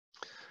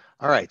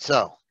All right,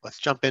 so let's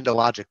jump into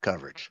logic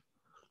coverage.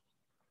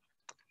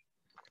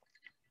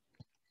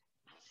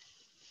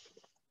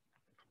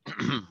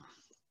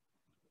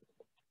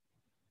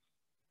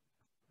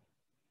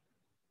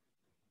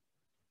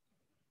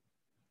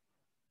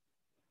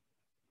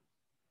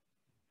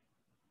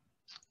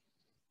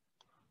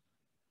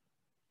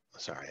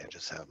 Sorry, I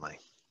just have one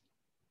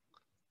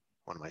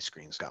of my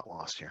screens got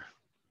lost here.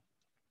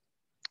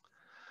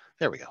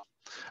 There we go.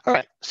 All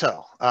right,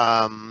 so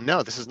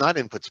no, this is not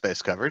input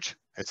space coverage.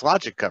 It's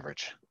logic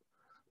coverage.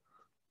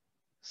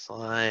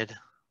 Slide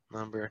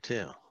number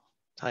 2,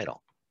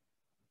 title.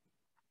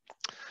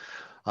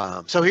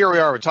 So here we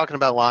are, we're talking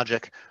about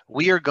logic.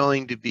 We are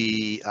going to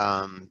be,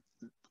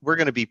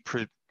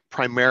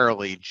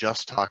 primarily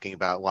just talking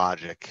about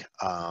logic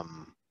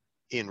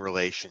in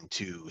relation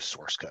to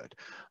source code.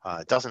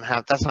 That's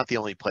not the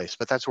only place,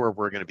 but that's where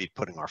we're going to be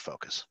putting our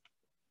focus.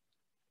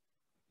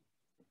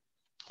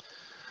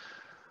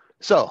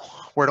 So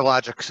where do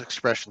logic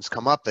expressions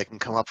come up? They can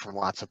come up from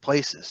lots of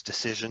places.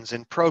 Decisions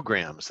in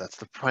programs, that's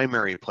the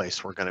primary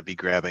place we're going to be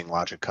grabbing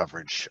logic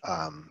coverage,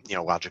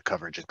 logic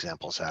coverage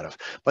examples out of.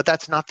 But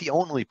that's not the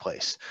only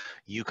place.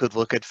 You could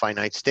look at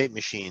finite state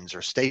machines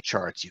or state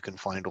charts. You can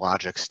find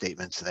logic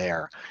statements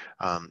there.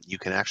 You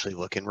can actually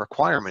look in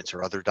requirements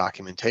or other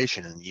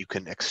documentation, and you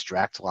can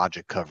extract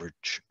logic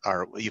coverage,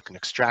 or you can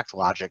extract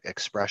logic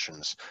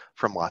expressions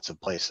from lots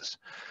of places.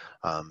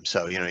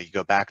 So, you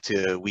go back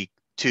to week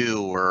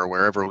 2 or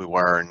wherever we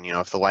were, and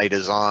if the light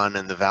is on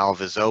and the valve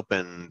is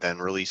open, then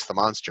release the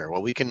monster.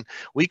 Well, we can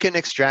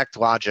extract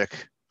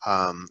logic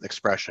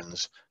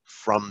expressions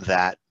from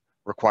that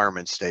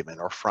requirement statement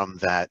or from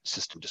that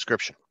system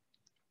description.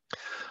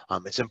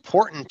 It's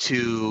important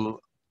to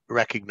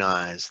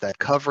recognize that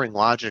covering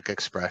logic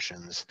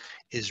expressions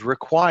is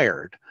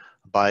required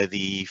by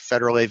the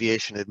Federal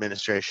Aviation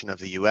Administration of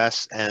the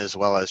US, as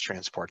well as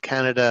Transport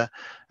Canada,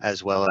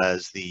 as well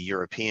as the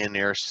European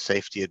Air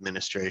Safety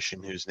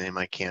Administration, whose name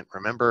I can't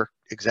remember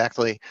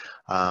exactly,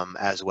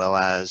 as well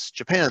as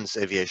Japan's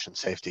Aviation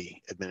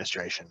Safety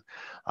Administration,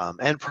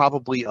 and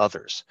probably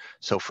others.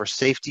 So for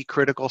safety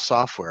critical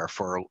software,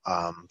 for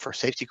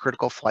safety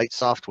critical flight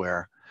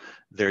software,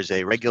 there's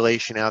a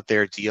regulation out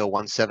there, DO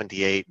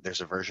 178,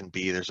 there's a version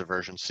B, there's a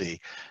version C.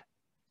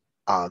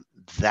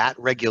 That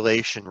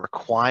regulation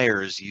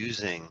requires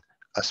using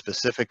a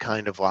specific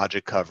kind of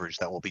logic coverage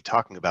that we'll be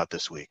talking about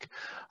this week.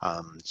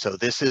 So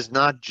this is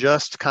not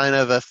just kind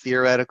of a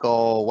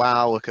theoretical,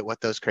 wow, look at what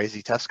those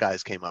crazy test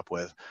guys came up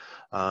with.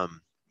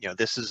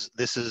 This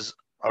is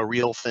a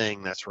real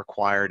thing that's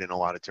required in a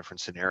lot of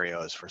different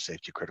scenarios for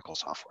safety critical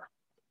software.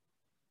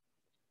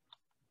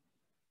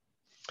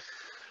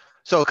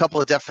 So a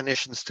couple of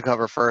definitions to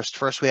cover first.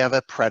 First, we have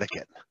a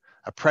predicate.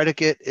 A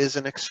predicate is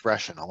an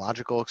expression, a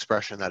logical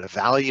expression that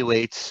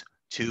evaluates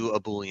to a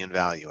Boolean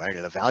value, right?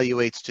 It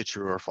evaluates to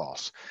true or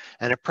false.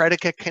 And a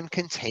predicate can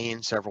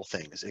contain several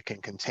things. It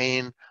can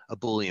contain a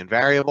Boolean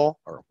variable,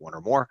 or one or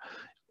more,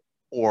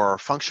 or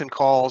function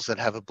calls that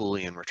have a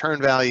Boolean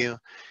return value.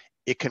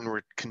 It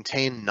can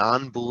contain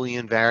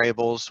non-Boolean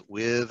variables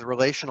with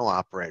relational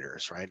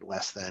operators, right?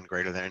 Less than,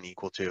 greater than,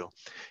 equal to.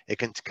 It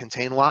can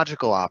contain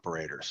logical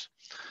operators.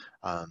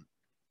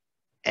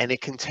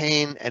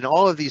 And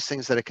all of these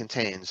things that it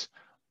contains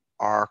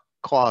are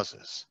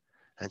clauses.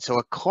 And so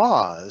a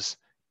clause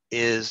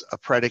is a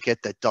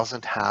predicate that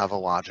doesn't have a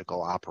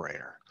logical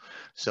operator.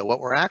 So what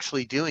we're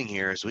actually doing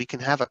here is we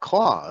can have a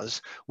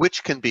clause,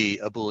 which can be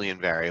a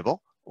Boolean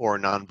variable or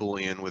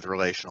non-Boolean with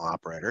relational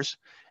operators,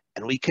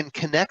 and we can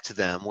connect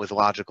them with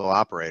logical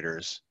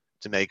operators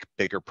to make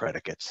bigger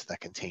predicates that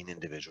contain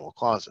individual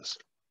clauses.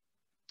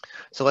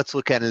 So let's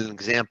look at an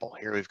example.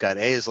 Here we've got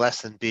A is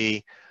less than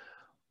B,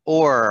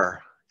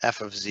 or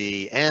f of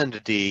z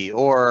and d,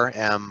 or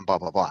m, blah,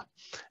 blah, blah.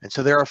 And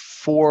so there are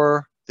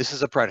 4, this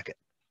is a predicate.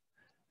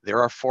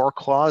 There are 4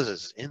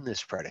 clauses in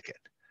this predicate.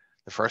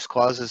 The first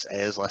clause is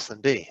A is less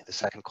than B. The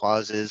second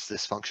clause is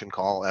this function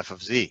call f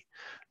of z.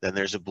 Then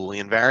there's a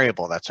Boolean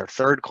variable, that's our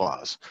third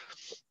clause.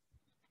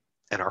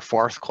 And our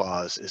fourth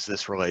clause is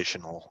this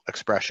relational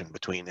expression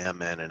between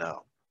m, n, and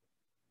o.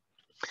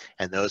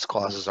 And those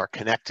clauses are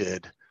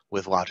connected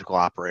with logical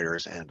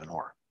operators and an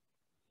or.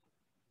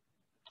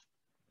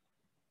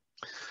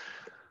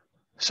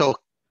 So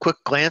quick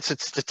glance at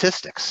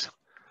statistics.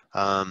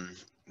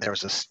 There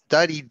was a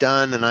study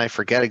done, and I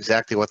forget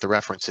exactly what the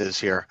reference is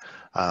here,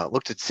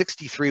 looked at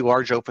 63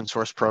 large open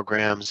source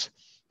programs.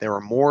 There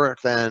were more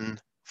than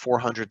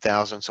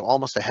 400,000, so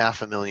almost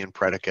 500,000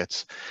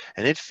 predicates.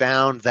 And it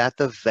found that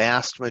the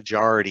vast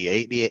majority,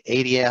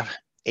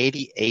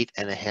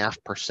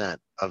 88.5%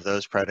 of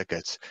those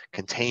predicates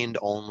contained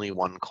only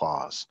one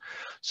clause.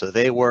 So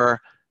they were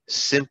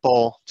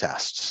simple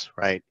tests,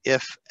 right?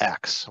 If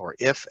X, or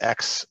if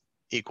X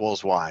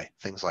equals Y,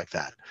 things like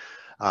that.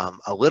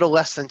 A little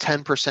less than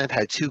 10%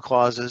 had 2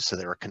 clauses, so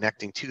they were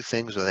connecting 2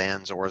 things with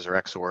ands, ors,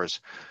 or XORs.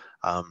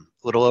 A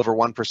little over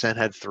 1%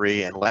 had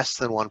 3, and less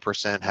than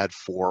 1% had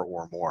 4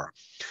 or more.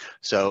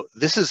 So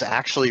this is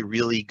actually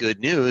really good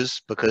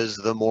news, because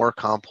the more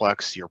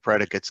complex your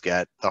predicates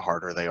get, the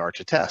harder they are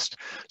to test.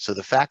 So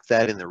the fact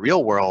that in the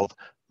real world,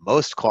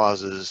 most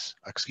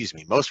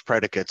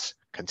predicates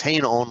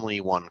contain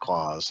only one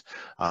clause,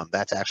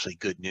 that's actually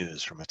good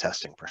news from a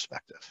testing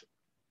perspective.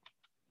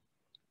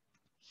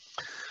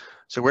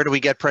 So where do we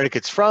get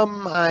predicates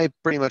from? I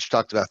pretty much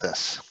talked about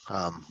this.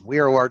 We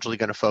are largely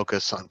going to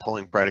focus on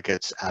pulling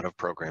predicates out of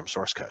program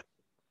source code.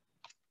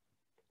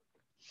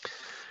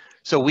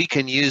 So we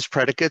can use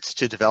predicates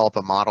to develop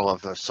a model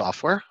of the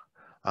software.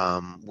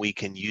 We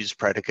can use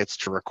predicates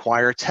to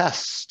require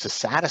tests to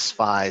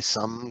satisfy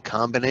some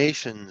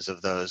combinations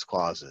of those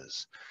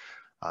clauses.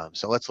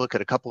 So let's look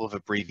at a couple of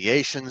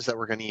abbreviations that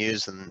we're going to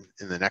use in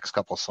the next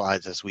couple of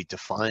slides as we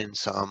define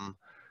some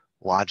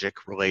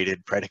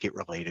logic-related,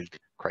 predicate-related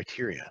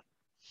criteria.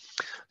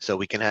 So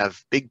we can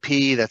have big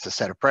P, that's a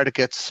set of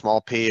predicates. Small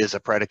p is a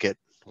predicate,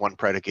 one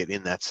predicate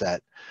in that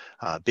set.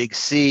 Big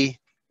C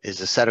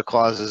is a set of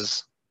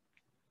clauses,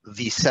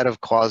 the set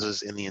of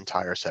clauses in the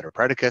entire set of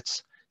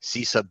predicates.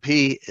 C sub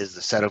P is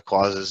the set of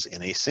clauses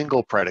in a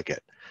single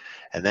predicate.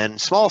 And then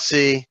small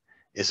c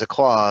is a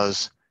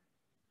clause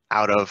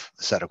out of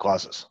the set of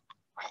clauses.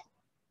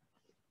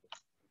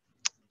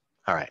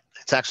 All right,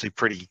 it's actually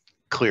pretty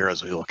clear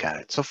as we look at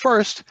it. So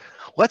first,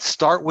 let's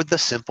start with the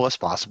simplest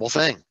possible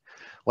thing.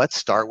 Let's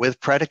start with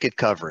predicate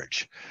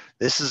coverage.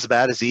 This is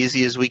about as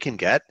easy as we can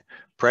get.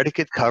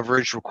 Predicate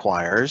coverage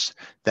requires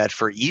that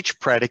for each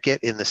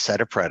predicate in the set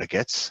of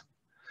predicates,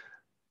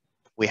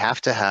 we have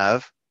to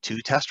have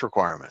 2 test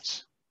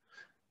requirements.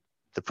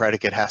 The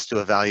predicate has to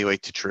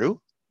evaluate to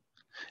true,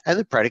 and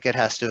the predicate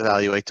has to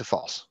evaluate to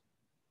false.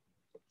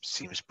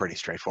 Seems pretty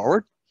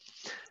straightforward.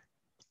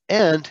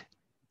 And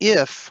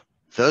if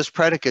those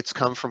predicates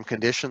come from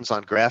conditions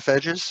on graph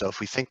edges, so if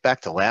we think back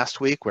to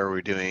last week where we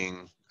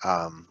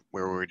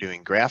were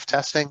doing graph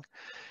testing,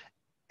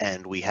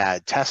 and we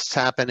had tests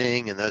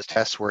happening, and those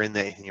tests were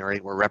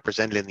were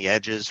represented in the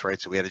edges, right?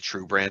 So we had a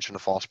true branch and a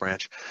false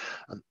branch.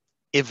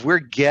 If we're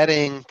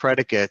getting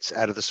predicates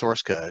out of the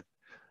source code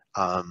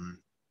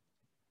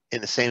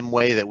in the same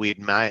way that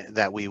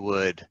we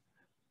would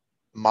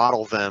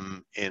model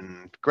them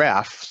in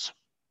graphs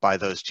by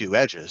those 2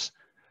 edges,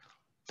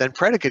 then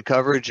predicate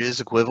coverage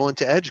is equivalent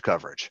to edge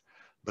coverage,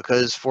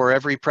 because for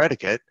every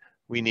predicate,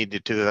 we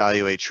needed to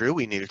evaluate true,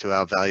 we needed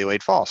to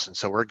evaluate false. And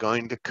so we're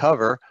going to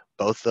cover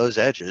both those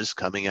edges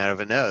coming out of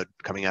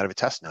a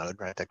test node,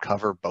 right, that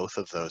cover both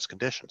of those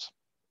conditions.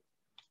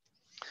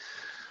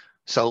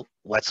 So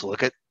let's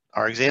look at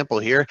our example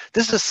here.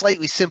 This is a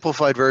slightly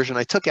simplified version.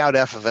 I took out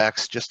f of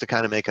x just to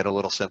kind of make it a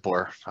little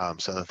simpler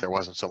so that there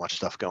wasn't so much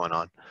stuff going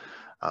on.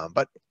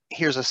 But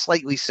here's a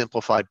slightly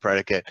simplified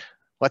predicate.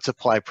 Let's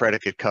apply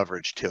predicate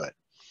coverage to it.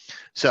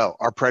 So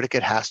our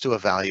predicate has to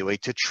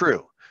evaluate to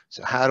true.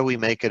 So how do we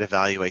make it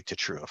evaluate to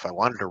true? If I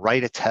wanted to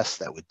write a test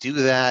that would do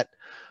that,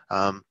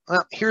 well,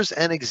 here's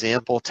an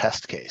example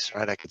test case,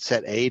 right? I could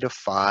set A to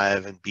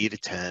 5 and B to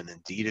 10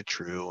 and D to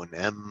true and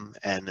M,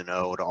 N, and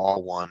O to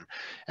all 1.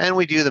 And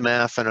we do the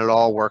math and it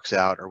all works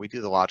out, or we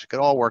do the logic, it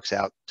all works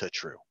out to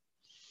true.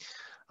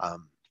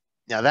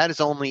 Now that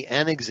is only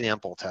an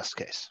example test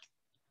case.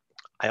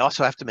 I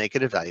also have to make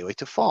it evaluate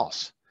to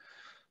false.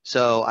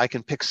 So I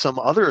can pick some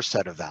other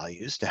set of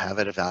values to have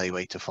it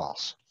evaluate to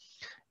false.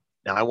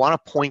 Now I want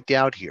to point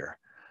out here,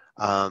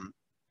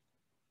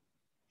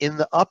 in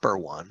the upper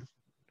one,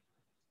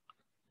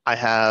 I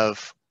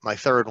have my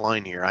third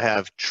line here. I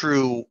have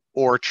true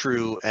or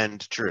true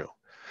and true,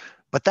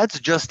 but that's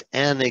just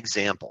an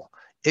example.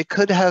 It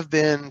could have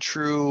been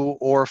true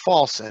or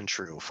false and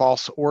true,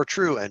 false or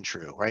true and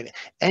true, right?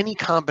 Any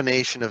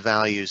combination of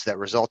values that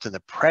result in the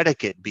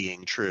predicate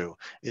being true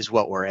is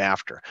what we're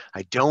after.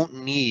 I don't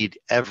need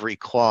every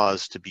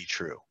clause to be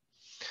true.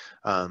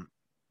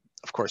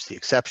 Of course, the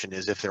exception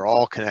is if they're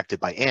all connected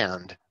by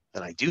and,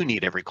 then I do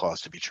need every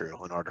clause to be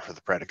true in order for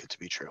the predicate to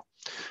be true.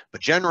 But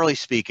generally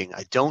speaking,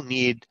 I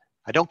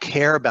don't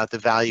care about the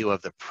value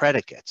of the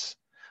predicates.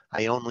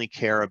 I only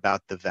care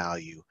about the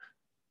value,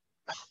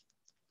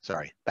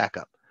 sorry, back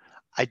up.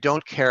 I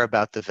don't care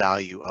about the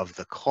value of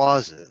the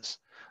clauses.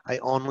 I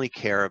only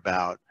care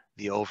about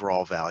the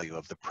overall value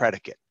of the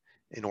predicate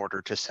in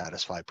order to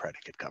satisfy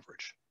predicate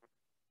coverage.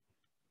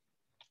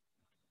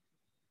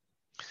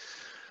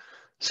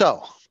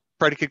 So,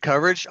 predicate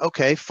coverage,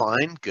 okay,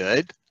 fine,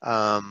 good,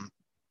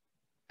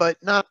 but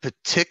not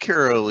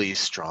particularly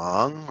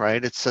strong,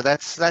 right? So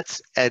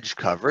that's edge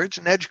coverage,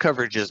 and edge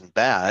coverage isn't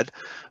bad,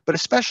 but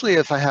especially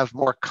if I have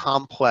more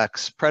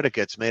complex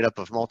predicates made up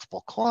of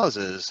multiple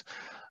clauses,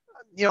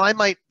 I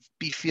might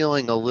be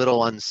feeling a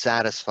little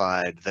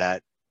unsatisfied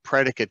that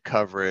predicate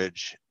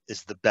coverage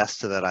is the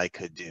best that I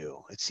could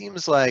do. It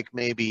seems like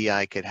maybe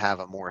I could have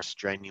a more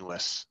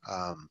strenuous,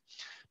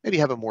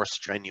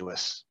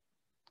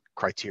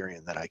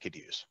 criterion that I could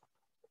use.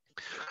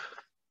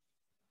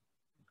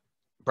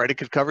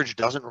 Predicate coverage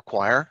doesn't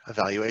require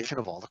evaluation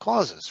of all the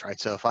clauses, right?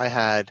 So if I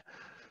had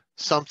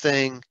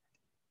something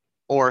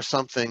or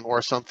something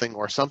or something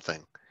or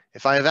something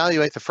If I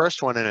evaluate the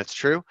first one and it's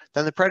true,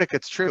 then the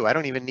predicate's true. I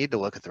don't even need to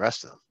look at the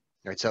rest of them,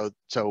 right? So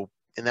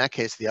in that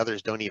case, the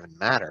others don't even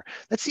matter.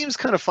 That seems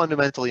kind of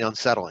fundamentally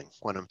unsettling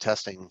when I'm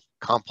testing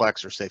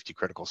complex or safety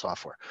critical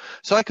software.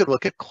 So I could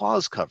look at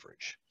clause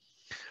coverage.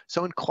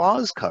 So in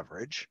clause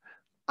coverage,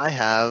 I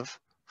have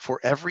for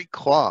every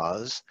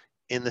clause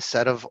in the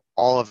set of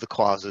all of the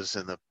clauses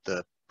in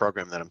the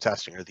program that I'm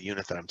testing or the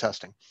unit that I'm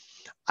testing,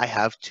 I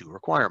have two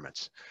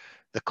requirements.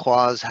 The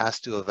clause has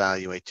to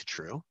evaluate to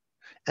true,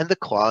 and the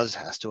clause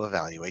has to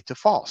evaluate to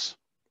false.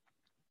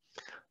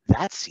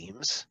 That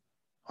seems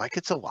like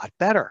it's a lot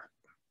better.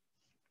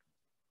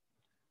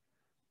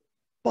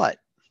 But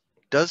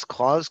does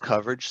clause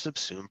coverage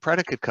subsume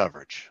predicate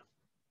coverage?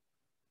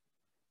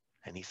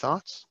 Any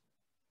thoughts?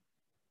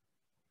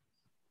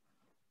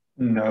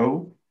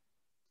 No,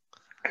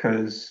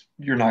 because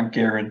you're not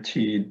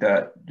guaranteed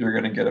that you're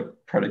going to get a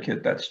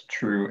predicate that's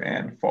true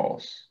and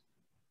false.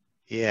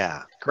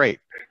 Yeah, great.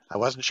 I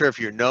wasn't sure if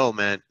your no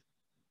meant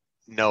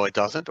no, it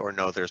doesn't, or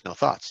no, there's no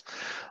thoughts.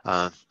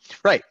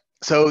 Right.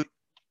 So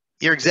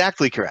you're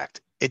exactly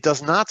correct. It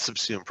does not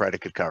subsume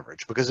predicate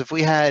coverage, because if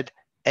we had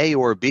A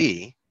or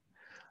B,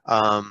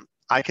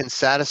 I can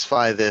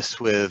satisfy this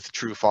with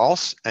true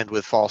false and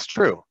with false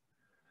true.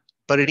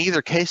 But in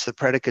either case, the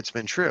predicate's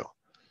been true.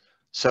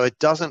 So it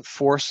doesn't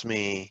force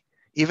me,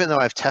 even though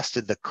I've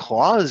tested the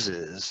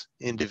clauses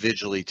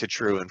individually to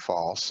true and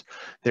false,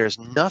 there's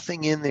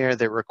nothing in there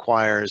that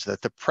requires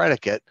that the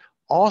predicate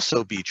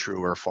also be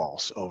true or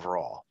false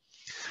overall.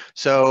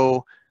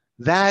 So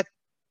that,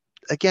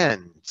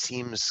 again,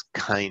 seems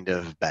kind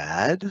of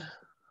bad.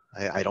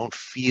 I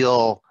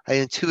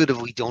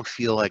intuitively don't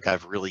feel like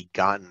I've really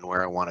gotten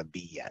where I want to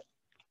be yet.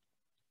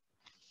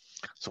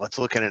 So let's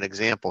look at an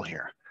example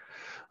here.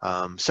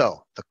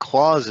 So the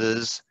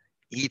clauses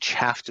each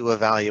have to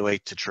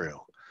evaluate to true.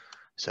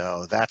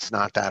 So that's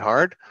not that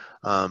hard.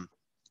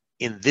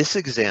 In this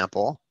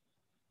example,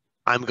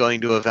 I'm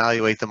going to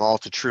evaluate them all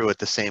to true at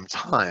the same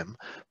time.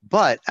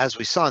 But as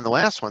we saw in the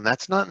last one,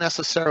 that's not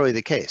necessarily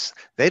the case.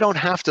 They don't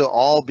have to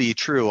all be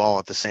true all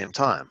at the same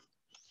time.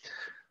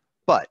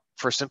 But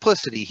for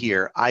simplicity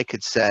here, I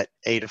could set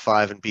A to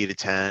 5 and B to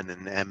 10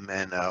 and M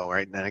and O,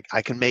 right? And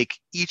I can make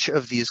each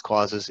of these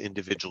clauses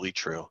individually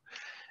true.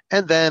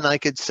 And then I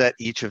could set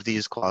each of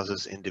these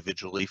clauses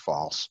individually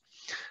false.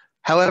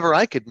 However,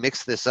 I could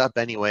mix this up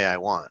any way I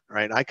want,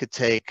 right? I could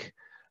take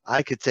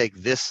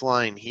this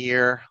line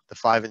here, the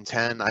 5 and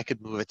 10, I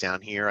could move it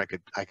down here.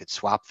 I could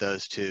swap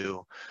those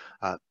two.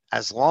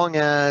 As long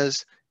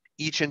as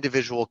each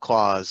individual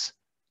clause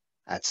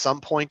at some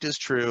point is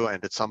true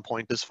and at some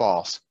point is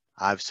false,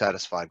 I've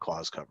satisfied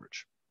clause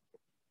coverage.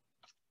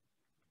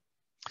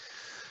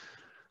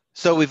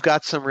 So we've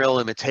got some real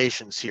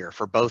limitations here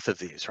for both of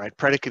these, right?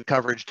 Predicate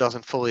coverage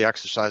doesn't fully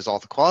exercise all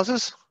the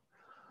clauses.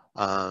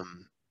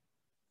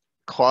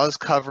 Clause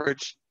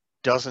coverage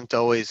doesn't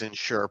always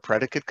ensure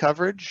predicate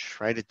coverage,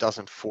 right? It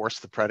doesn't force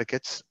the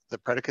predicates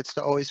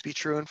to always be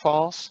true and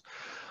false.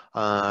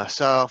 Well,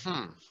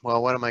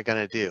 what am I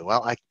going to do?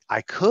 Well,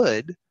 I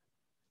could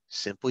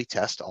simply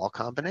test all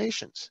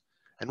combinations.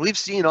 And we've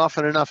seen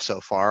often enough so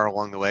far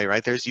along the way,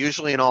 right? There's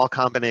usually an all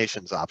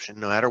combinations option.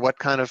 No matter what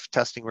kind of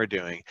testing we're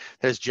doing,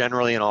 there's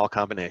generally an all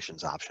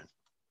combinations option.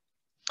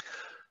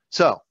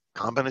 So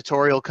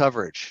combinatorial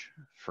coverage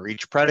for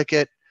each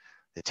predicate.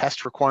 The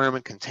test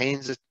requirements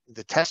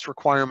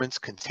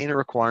contain a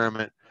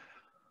requirement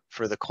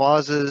for the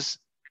clauses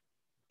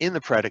in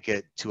the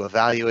predicate to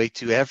evaluate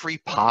to every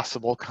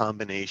possible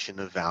combination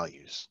of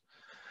values.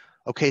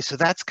 Okay, so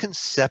that's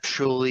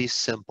conceptually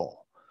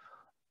simple,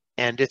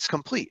 and it's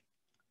complete.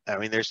 I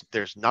mean,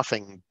 there's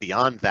nothing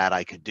beyond that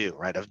I could do,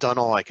 right? I've done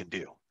all I can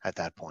do at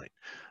that point.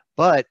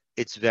 But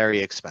it's very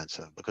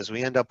expensive because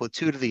we end up with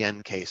 2 to the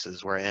n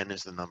cases where n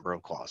is the number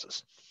of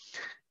clauses.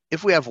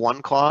 If we have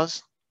one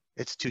clause,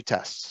 it's 2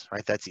 tests,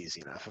 right? That's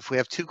easy enough. If we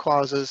have 2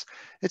 clauses,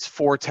 it's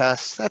 4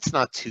 tests. That's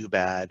not too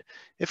bad.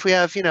 If we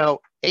have,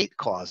 8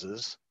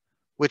 clauses,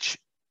 which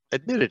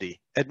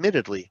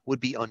admittedly would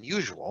be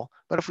unusual,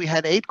 but if we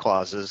had 8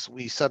 clauses,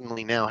 we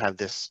suddenly now have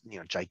this,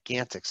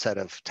 gigantic set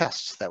of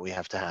tests that we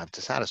have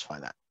to satisfy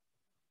that.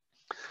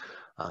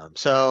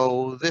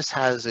 So this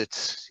has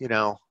its,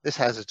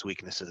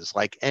 weaknesses,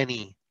 like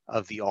any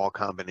of the all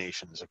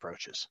combinations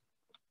approaches.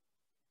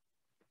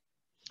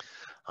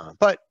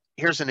 But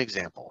here's an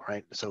example,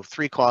 right? So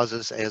 3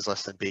 clauses, A is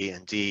less than B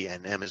and D,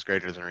 and M is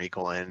greater than or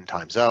equal to N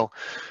times O.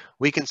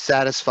 We can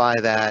satisfy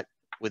that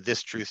with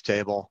this truth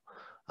table.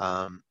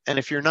 And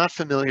if you're not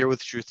familiar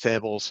with truth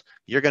tables,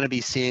 you're going to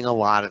be seeing a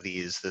lot of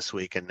these this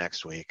week and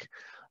next week.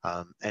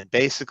 And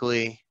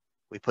basically,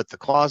 we put the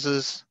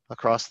clauses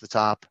across the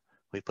top.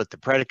 We put the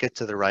predicate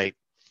to the right.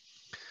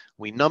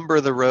 We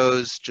number the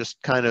rows, just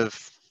kind of,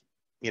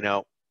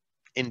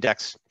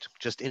 index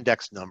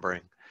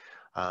numbering.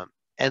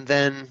 And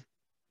then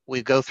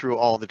we go through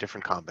all the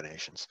different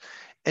combinations.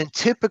 And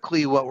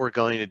typically what we're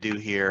going to do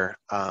here,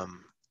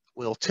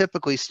 we'll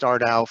typically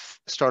start off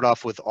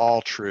with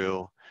all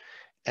true,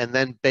 and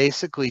then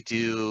basically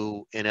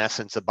do, in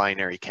essence, a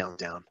binary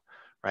countdown,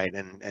 right?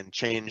 And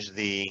change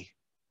the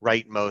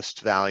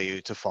rightmost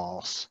value to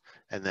false,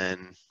 and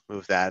then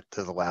move that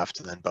to the left,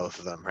 and then both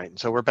of them, right? And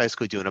so we're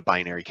basically doing a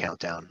binary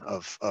countdown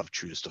of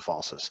trues to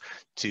falses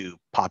to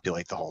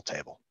populate the whole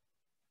table.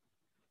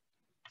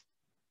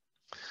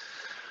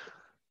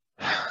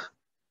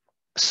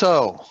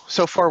 So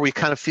far we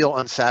kind of feel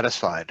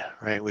unsatisfied,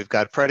 right? We've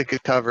got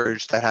predicate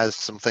coverage that has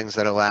some things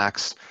that it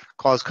lacks,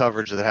 clause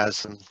coverage that has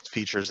some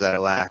features that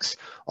it lacks,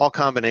 all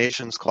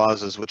combinations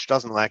clauses, which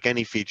doesn't lack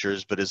any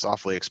features but is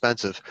awfully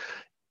expensive.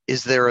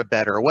 Is there a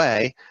better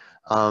way?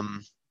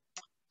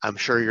 I'm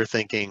sure you're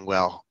thinking,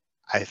 well,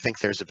 I think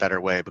there's a better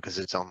way because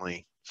it's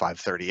only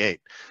 538.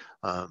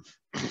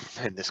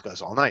 And this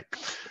goes all night.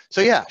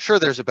 So yeah, sure,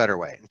 there's a better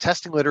way. And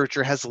testing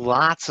literature has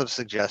lots of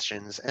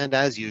suggestions, and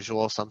as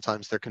usual,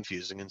 sometimes they're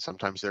confusing and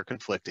sometimes they're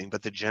conflicting,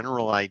 but the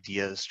general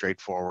idea is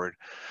straightforward.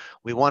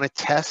 We want to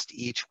test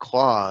each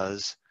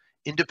clause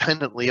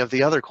independently of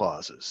the other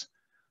clauses.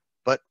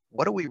 But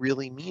what do we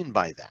really mean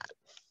by that?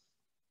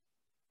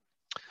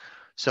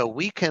 So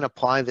we can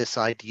apply this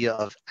idea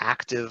of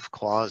active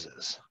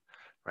clauses,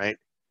 right?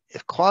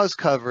 If clause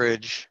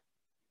coverage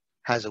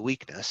has a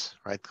weakness,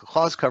 right? The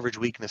clause coverage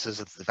weakness is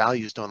that the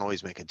values don't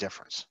always make a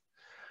difference.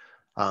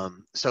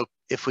 So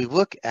if we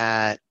look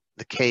at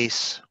the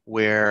case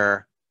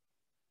where,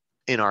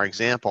 in our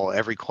example,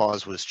 every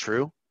clause was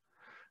true,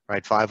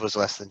 right? 5 was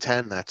less than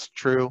 10, that's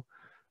true.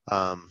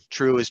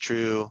 True is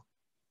true.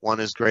 1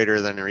 is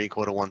greater than or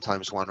equal to 1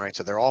 times 1, right?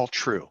 So they're all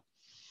true.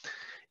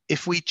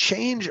 If we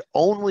change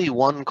only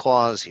one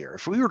clause here,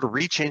 if we were to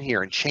reach in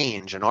here and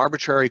change an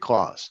arbitrary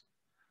clause,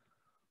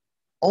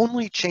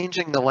 only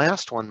changing the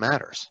last one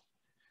matters.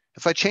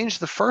 If I change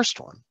the first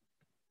one,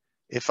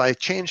 if I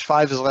change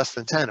 5 is less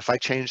than 10, if I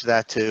change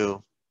that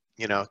to,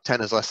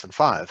 10 is less than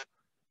 5,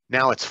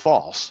 now it's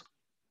false,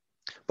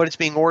 but it's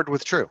being ORed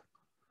with true.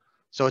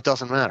 So it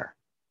doesn't matter.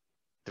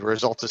 The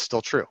result is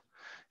still true.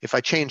 If I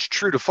change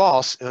true to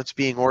false, it's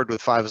being ORed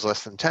with 5 is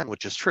less than 10,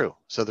 which is true.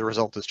 So the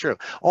result is true.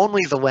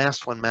 Only the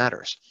last one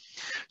matters.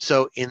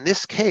 So in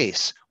this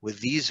case, with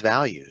these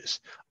values,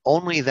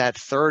 only that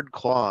third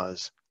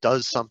clause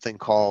does something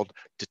called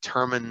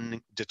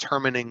determining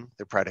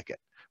the predicate,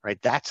 right?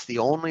 That's the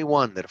only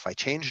one that if I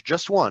change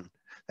just one,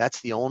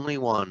 that's the only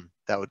one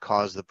that would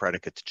cause the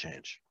predicate to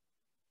change.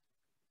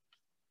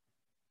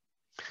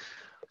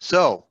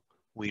 So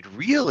we'd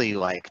really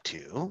like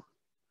to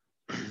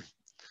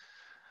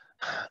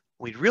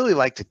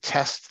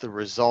test the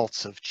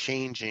results of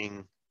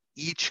changing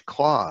each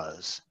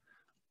clause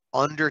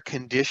under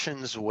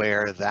conditions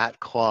where that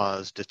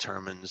clause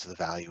determines the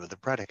value of the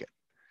predicate.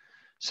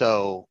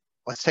 So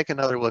let's take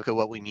another look at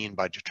what we mean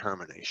by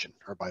determination,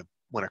 or by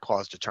when a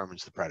clause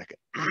determines the predicate.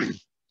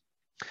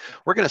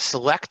 We're going to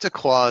select a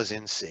clause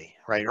in C,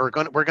 right? Or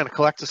we're going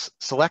to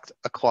select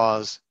a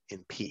clause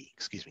in P,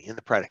 in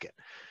the predicate.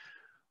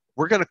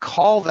 We're going to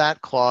call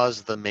that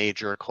clause the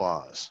major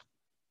clause.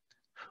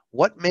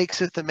 What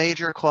makes it the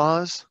major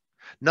clause?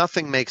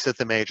 Nothing makes it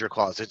the major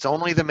clause. It's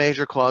only the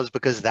major clause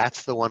because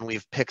that's the one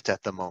we've picked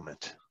at the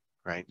moment,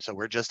 right? So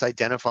we're just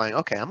identifying,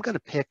 okay, I'm going to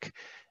pick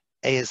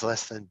A is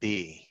less than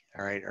B,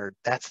 all right? Or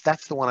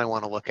that's the one I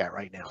want to look at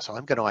right now. So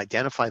I'm going to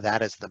identify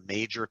that as the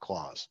major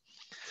clause.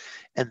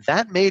 And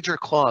that major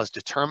clause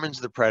determines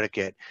the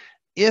predicate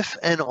if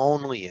and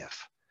only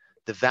if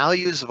the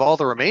values of all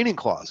the remaining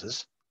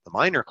clauses, the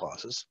minor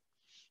clauses,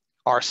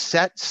 are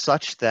set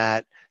such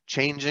that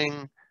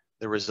changing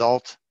the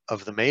result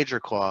of the major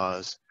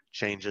clause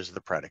changes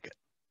the predicate.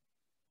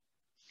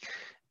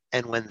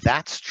 And when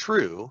that's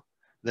true,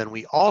 then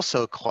we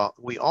also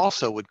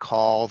would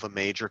call the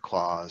major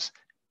clause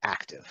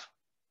active.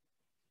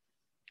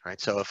 Right?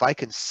 So if I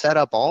can set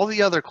up all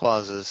the other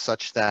clauses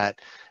such that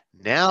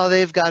now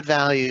they've got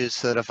values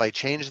so that if I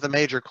change the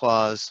major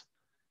clause,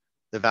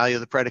 the value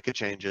of the predicate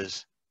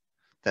changes,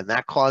 then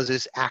that clause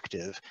is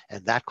active,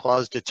 and that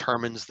clause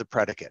determines the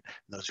predicate.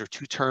 And those are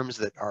two terms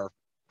that are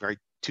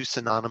two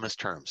synonymous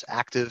terms,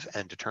 active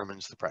and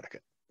determines the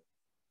predicate.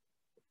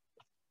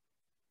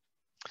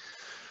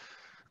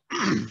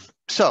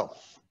 So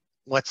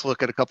let's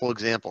look at a couple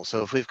examples.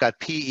 So if we've got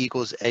P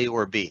equals A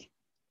or B,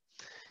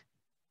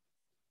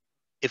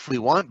 if we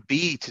want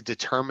B to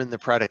determine the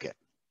predicate,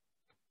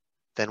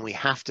 then we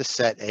have to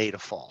set A to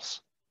false.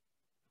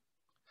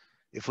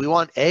 If we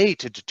want A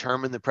to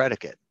determine the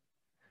predicate,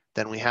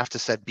 then we have to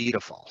set B to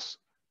false.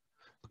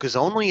 Because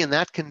only in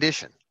that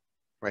condition,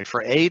 right,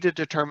 for A to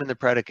determine the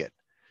predicate,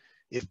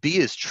 if B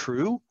is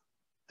true,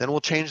 then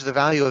we'll change the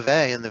value of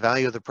A and the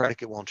value of the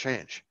predicate won't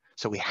change.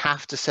 So we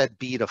have to set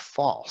B to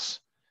false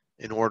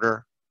in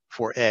order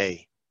for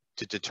A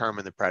to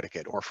determine the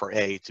predicate, or for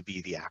A to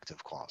be the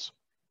active clause.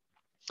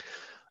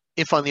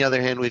 If, on the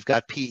other hand, we've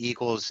got P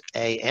equals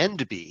A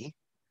and B,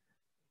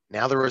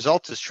 now the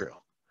result is true,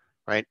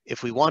 right?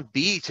 If we want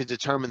B to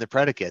determine the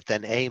predicate,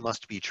 then A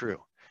must be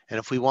true. And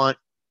if we want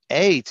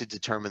A to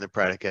determine the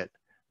predicate,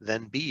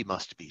 then B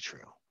must be true.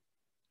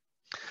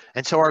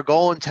 And so our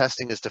goal in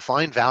testing is to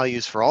find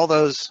values for all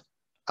those,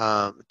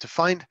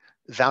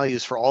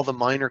 values for all the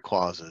minor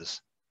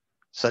clauses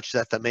such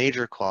that the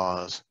major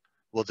clause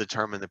will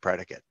determine the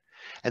predicate.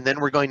 And then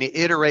we're going to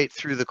iterate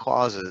through the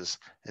clauses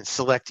and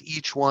select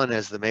each one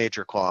as the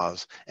major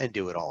clause and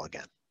do it all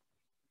again.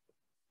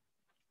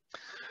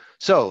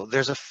 So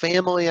there's a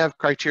family of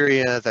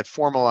criteria that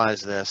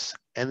formalize this,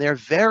 and they're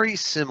very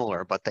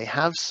similar, but they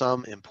have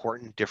some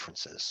important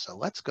differences. So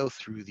let's go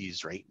through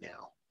these right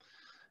now.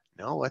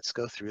 No, let's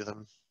go through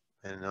them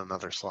in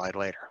another slide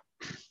later,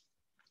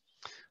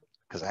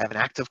 because I have an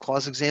active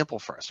clause example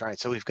for us. All right,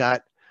 so we've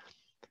got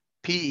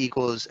P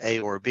equals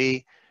A or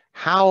B.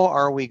 How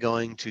are we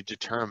going to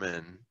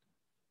determine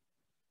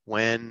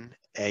when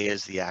A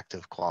is the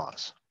active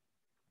clause?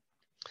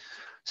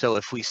 So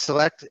if we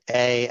select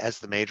A as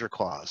the major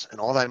clause, and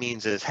all that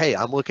means is, hey,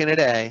 I'm looking at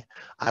A,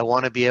 I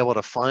want to be able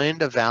to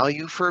find a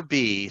value for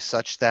B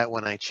such that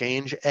when I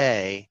change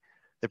A,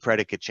 the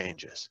predicate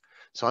changes.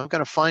 So I'm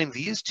going to find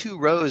these two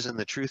rows in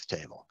the truth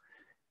table.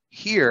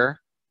 Here,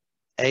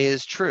 A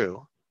is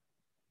true,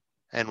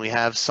 and we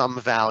have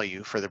some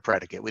value for the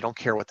predicate. We don't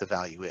care what the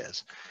value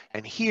is.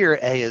 And here,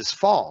 A is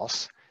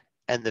false,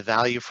 and the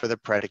value for the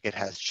predicate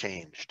has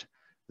changed.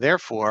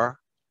 Therefore,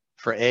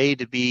 for A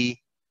to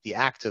be the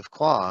active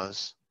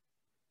clause,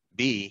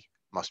 B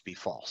must be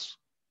false,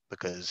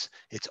 because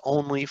it's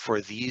only for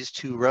these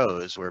two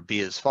rows where B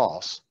is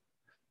false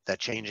that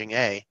changing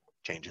A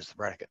changes the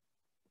predicate.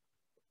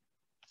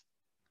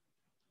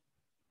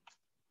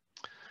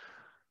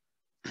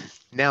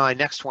 Now I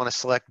next want to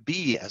select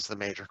B as the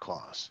major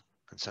clause.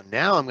 And so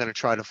now I'm going to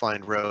try to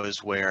find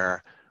rows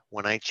where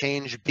when I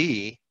change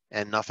B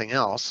and nothing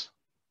else,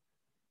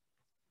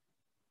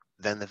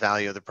 then the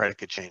value of the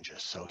predicate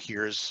changes. So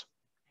here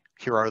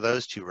are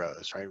those two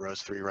rows, right?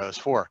 Rows 3, rows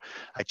 4.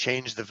 I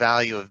change the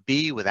value of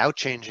B without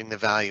changing the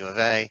value of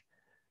A,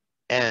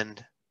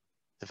 and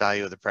the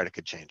value of the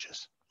predicate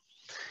changes.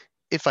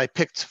 If I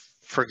picked,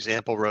 for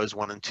example, rows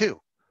 1 and 2,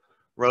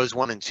 rows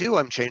 1 and 2,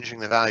 I'm changing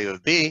the value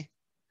of B,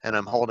 and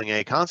I'm holding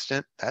A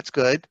constant. That's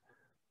good,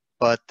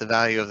 but the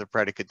value of the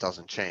predicate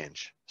doesn't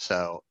change.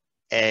 So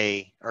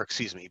B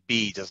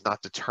does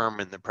not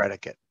determine the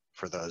predicate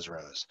for those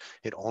rows.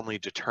 It only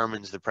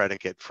determines the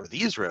predicate for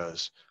these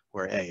rows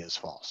where A is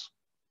false.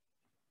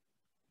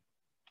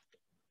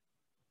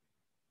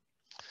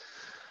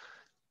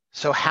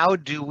 So how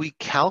do we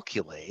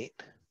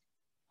calculate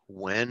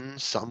when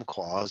some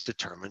clause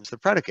determines the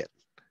predicate?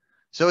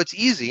 So it's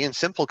easy in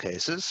simple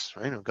cases,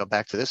 right? We'll go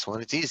back to this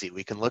one. It's easy.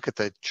 We can look at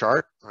the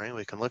chart, right?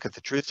 We can look at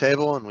the truth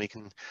table, and we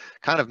can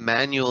kind of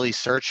manually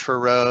search for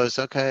rows.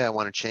 Okay, I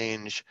want to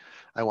change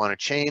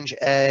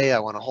A. I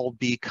want to hold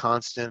B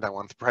constant. I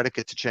want the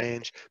predicate to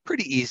change.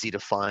 Pretty easy to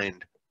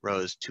find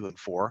rows 2 and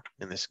 4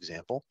 in this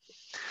example.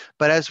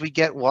 But as we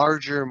get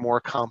larger,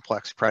 more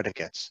complex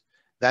predicates,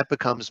 that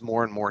becomes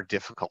more and more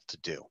difficult to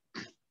do.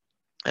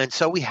 And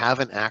so we have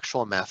an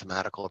actual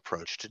mathematical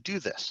approach to do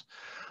this.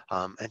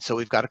 And so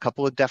we've got a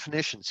couple of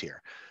definitions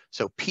here.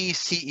 So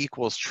PC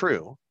equals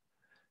true,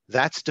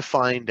 that's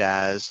defined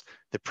as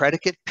the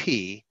predicate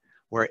P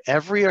where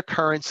every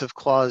occurrence of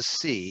clause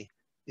C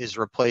is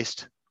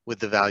replaced with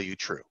the value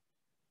true.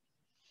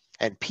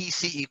 And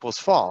PC equals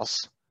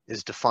false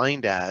is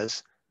defined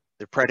as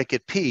the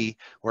predicate P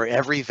where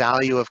every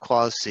value of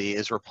clause C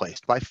is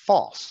replaced by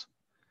false.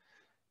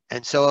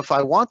 And so if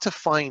I want to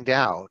find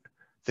out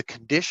the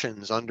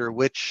conditions under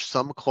which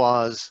some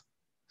clause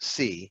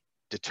C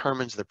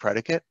determines the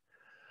predicate,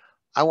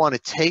 I want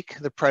to take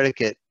the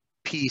predicate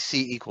PC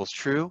equals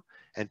true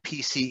and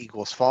PC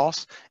equals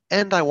false,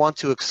 and I want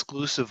to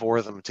exclusive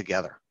OR them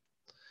together.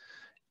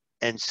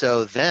 And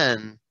so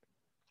then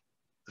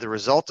the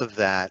result of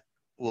that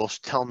will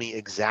tell me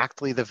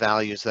exactly the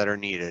values that are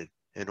needed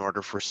in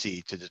order for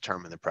C to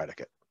determine the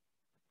predicate.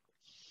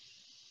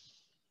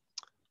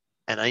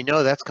 And I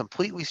know that's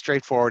completely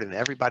straightforward and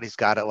everybody's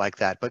got it like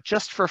that, but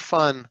just for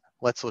fun,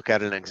 let's look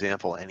at an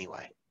example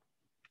anyway.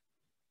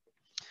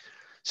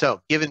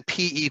 So given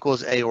P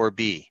equals A or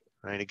B,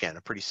 right? Again,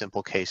 a pretty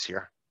simple case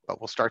here,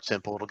 but we'll start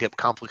simple. It'll get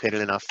complicated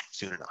enough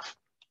soon enough.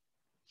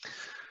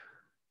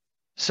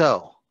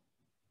 So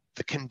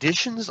the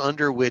conditions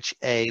under which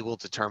A will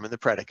determine the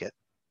predicate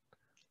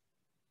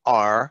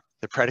are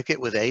the predicate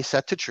with A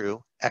set to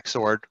true,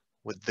 XORed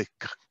with the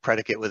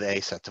predicate with A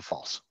set to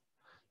false.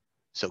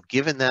 So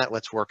given that,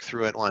 let's work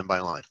through it line by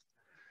line.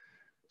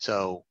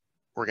 So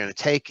we're going to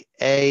take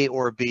A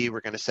or B,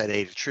 we're going to set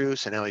A to true.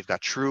 So now we've got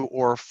true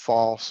or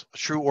false,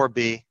 true or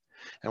B,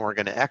 and we're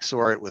going to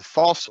XOR it with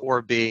false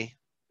or B.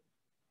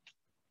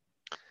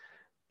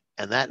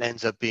 And that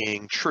ends up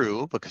being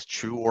true because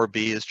true or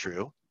B is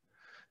true.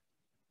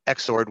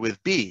 XORed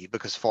with B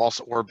because false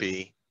or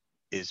B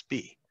is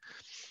B.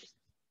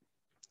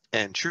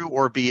 And true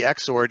or B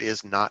XORed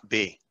is not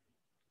B.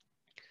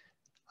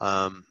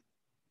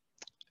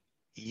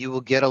 You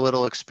will get a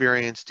little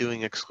experience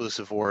doing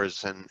exclusive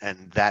ORs,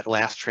 and that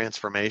last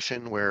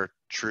transformation where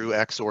true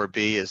XOR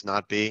B is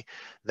not B,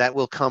 that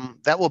will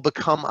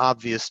become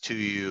obvious to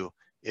you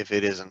if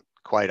it isn't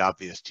quite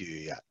obvious to you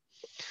yet.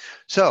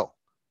 So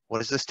what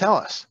does this tell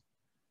us?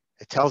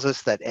 It tells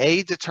us that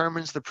A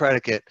determines the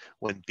predicate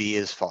when B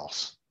is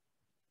false,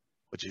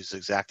 which is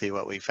exactly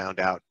what we found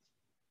out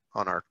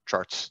on our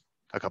charts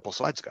a couple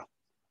slides ago.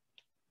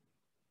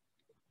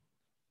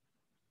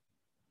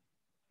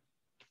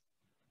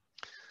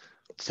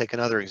 Let's take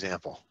another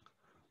example.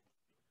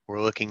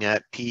 We're looking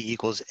at P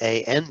equals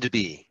A and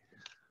B.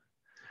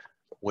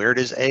 Where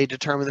does A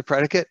determine the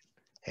predicate?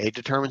 A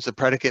determines the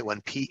predicate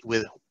when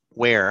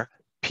where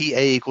PA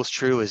equals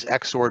true is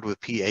XORed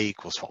with PA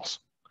equals false.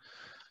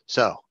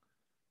 So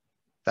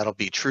that'll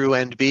be true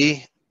and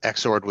B,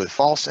 XORed with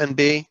false and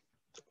B.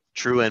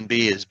 True and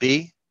B is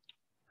B,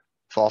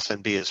 false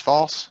and B is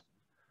false.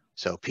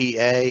 So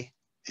PA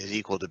is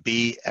equal to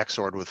B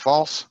XORed with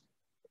false.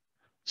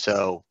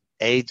 So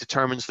A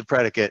determines the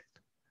predicate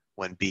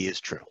when B is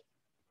true,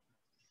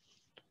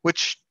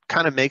 which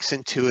kind of makes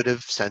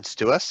intuitive sense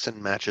to us and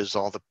matches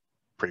all the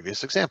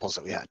previous examples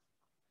that we had.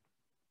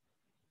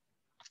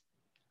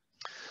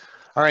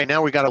 All right,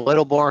 now we got a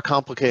little more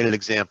complicated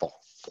example.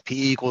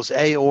 P equals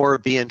A or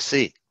B and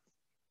C.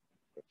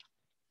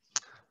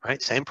 All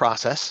right, same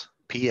process.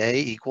 PA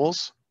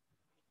equals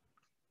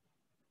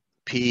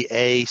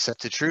PA set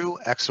to true,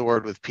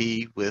 XORed with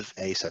P with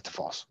A set to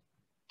false.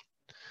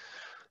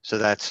 So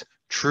that's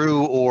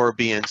true or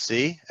B and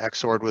C,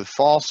 XORed with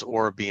false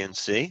or B and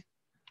C.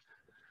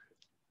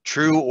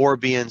 True or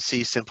B and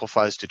C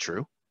simplifies to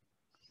true.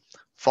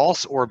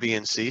 False or B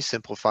and C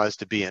simplifies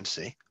to B and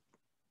C.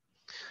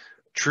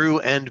 True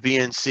and B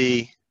and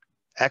C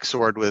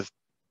XORed with,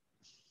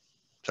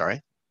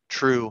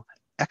 true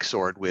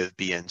XORed with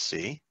B and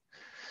C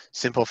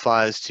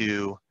simplifies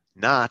to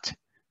not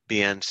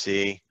B and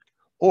C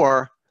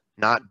or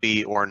not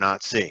B or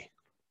not C.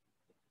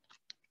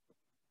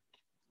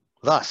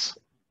 Thus,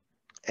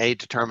 A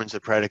determines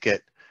the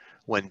predicate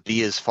when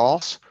B is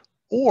false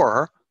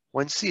or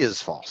when C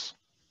is false.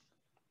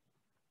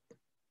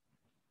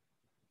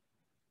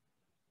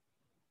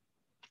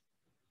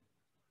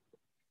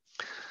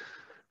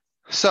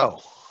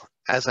 So,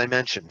 as I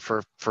mentioned,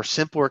 for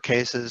simpler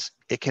cases,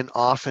 it can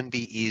often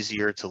be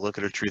easier to look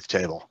at a truth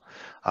table.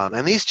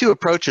 And these two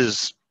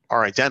approaches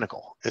are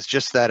identical. It's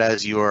just that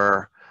as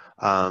your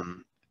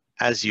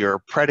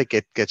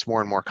predicate gets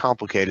more and more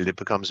complicated, it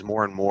becomes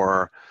more and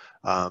more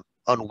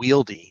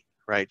unwieldy,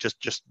 right?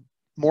 Just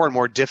more and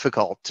more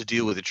difficult to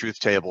do with a truth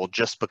table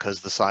just because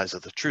the size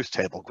of the truth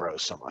table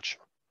grows so much.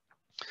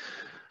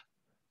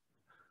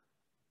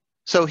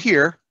 So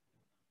here,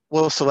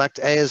 we'll select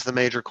A as the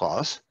major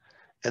clause,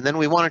 and then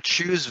we want to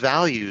choose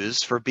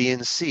values for B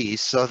and C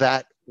so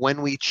that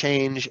when we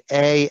change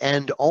A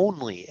and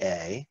only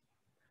A,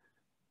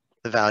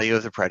 the value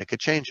of the predicate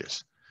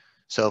changes.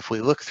 So if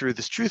we look through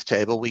this truth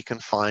table, we can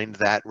find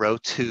that row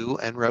 2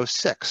 and row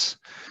 6.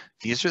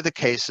 These are the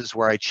cases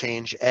where I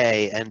change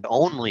A and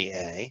only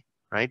A,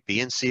 right? B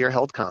and C are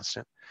held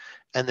constant,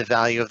 and the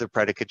value of the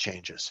predicate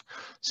changes.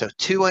 So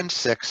 2 and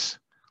 6,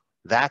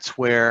 that's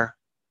where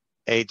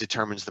A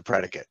determines the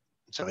predicate.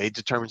 So A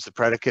determines the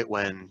predicate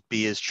when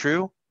B is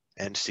true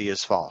and C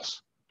is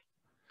false.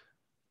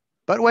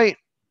 But wait,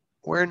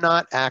 we're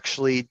not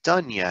actually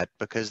done yet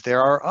because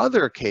there are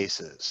other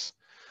cases.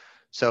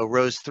 So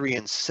rows 3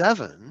 and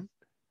 7,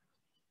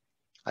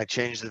 I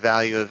change the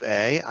value of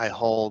A, I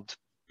hold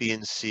B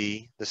and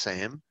C the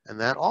same, and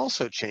that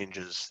also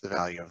changes the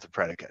value of the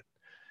predicate.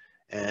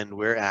 And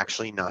we're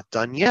actually not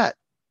done yet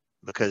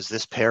because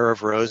this pair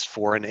of rows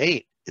 4 and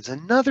 8 is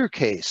another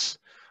case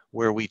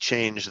where we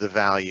change the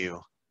value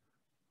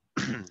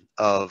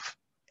of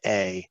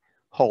A,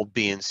 hold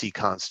B and C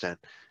constant,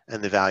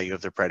 and the value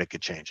of the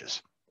predicate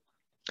changes.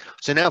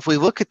 So now if we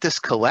look at this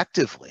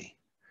collectively,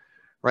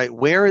 right,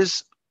 where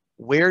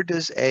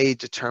does A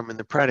determine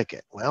the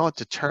predicate? Well, it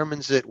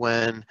determines it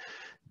when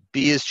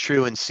B is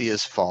true and C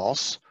is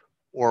false,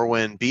 or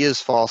when B is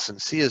false and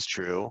C is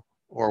true,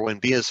 or when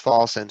B is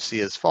false and C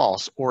is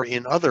false, or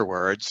in other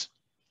words,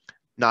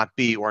 not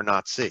B or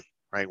not C,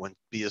 right? When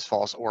B is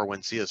false or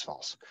when C is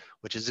false,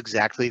 which is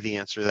exactly the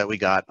answer that we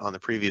got on the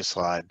previous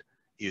slide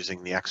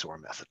using the XOR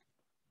method.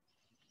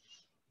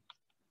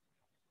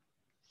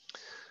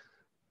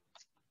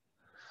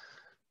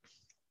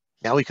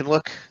 Now we can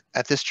look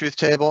at this truth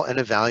table and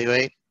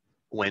evaluate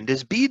when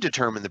does B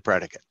determine the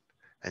predicate.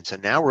 And so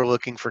now we're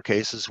looking for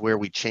cases where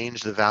we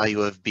change the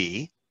value of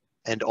B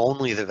and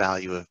only the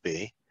value of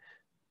B,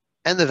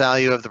 and the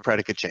value of the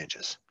predicate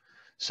changes.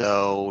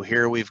 So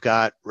here we've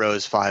got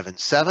rows 5 and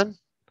 7.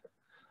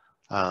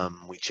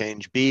 We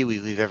change B, we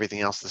leave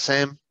everything else the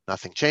same,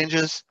 nothing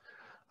changes,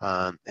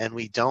 and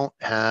we don't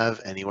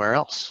have anywhere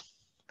else.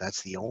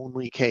 That's the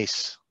only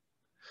case.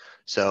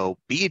 So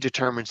B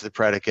determines the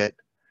predicate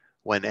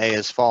when A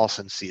is false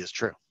and C is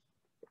true.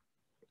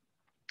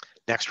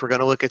 Next, we're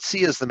going to look at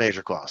C as the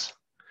major clause.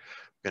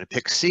 We're going to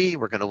pick C.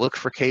 We're going to look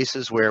for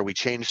cases where we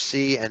change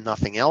C and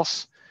nothing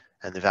else,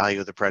 and the value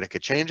of the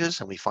predicate changes,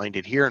 and we find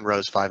it here in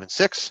rows 5 and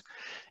 6,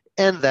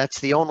 and that's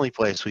the only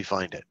place we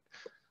find it.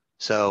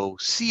 So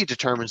C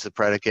determines the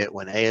predicate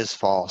when A is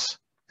false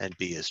and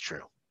B is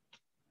true.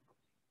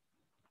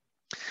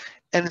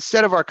 And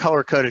instead of our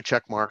color-coded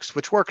check marks,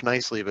 which work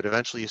nicely, but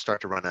eventually you start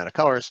to run out of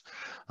colors,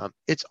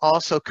 it's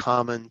also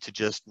common to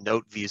just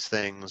note these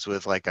things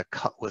with like a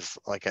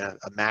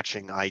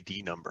matching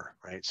ID number,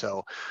 right?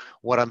 So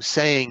what I'm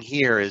saying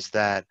here is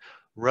that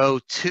row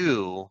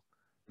 2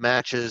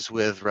 matches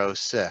with row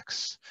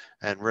 6,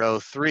 and row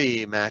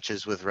 3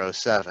 matches with row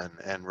 7,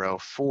 and row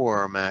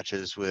 4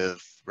 matches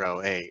with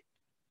row 8,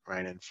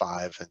 right, and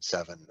 5 and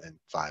 7 and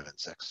 5 and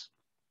 6.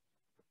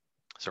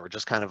 So we're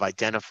just kind of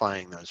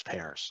identifying those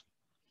pairs.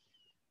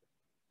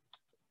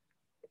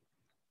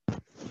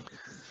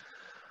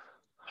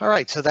 All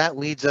right, so that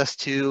leads us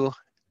to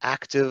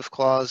active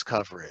clause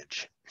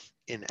coverage.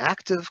 In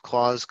active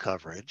clause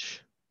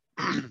coverage,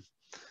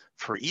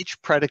 for each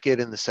predicate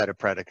in the set of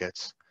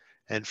predicates,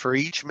 and for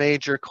each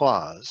major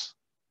clause,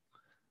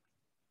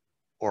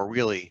 or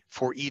really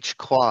for each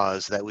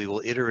clause that we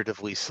will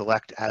iteratively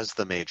select as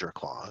the major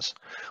clause,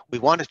 we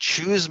want to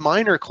choose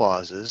minor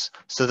clauses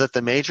so that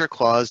the major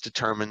clause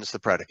determines the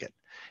predicate.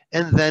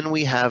 And then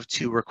we have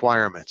two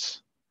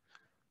requirements.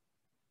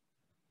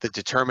 The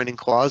determining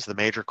clause, the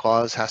major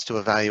clause, has to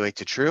evaluate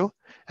to true,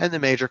 and the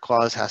major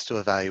clause has to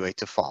evaluate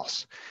to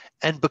false.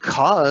 And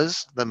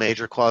because the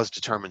major clause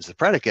determines the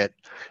predicate,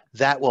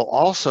 that will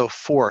also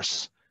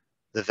force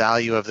the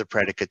value of the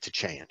predicate to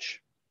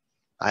change.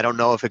 I don't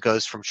know if it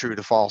goes from true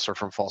to false or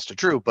from false to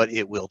true, but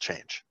it will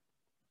change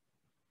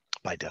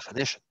by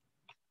definition.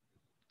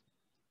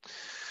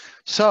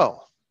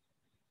 So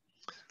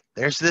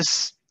there's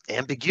this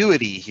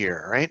ambiguity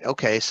here, right?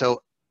 Okay,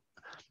 so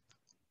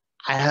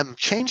I am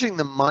changing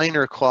the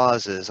minor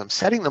clauses. I'm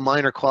setting the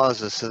minor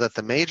clauses so that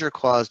the major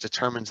clause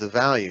determines the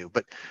value,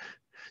 but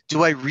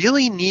do I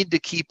really need to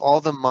keep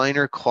all the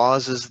minor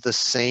clauses the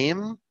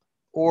same,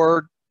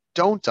 or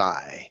don't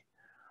I?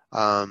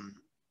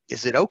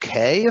 Is it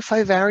okay if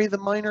I vary the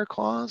minor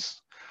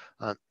clause?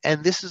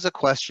 And this is a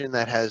question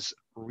that has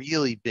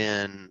really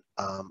been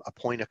a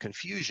point of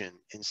confusion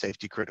in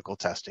safety critical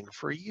testing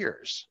for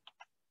years.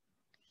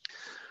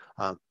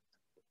 I'm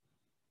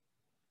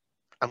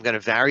going to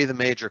vary the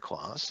major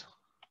clause.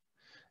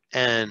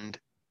 And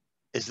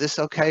is this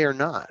okay or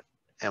not?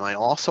 Am I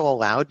also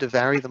allowed to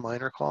vary the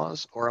minor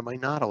clause, or am I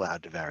not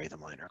allowed to vary the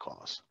minor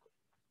clause?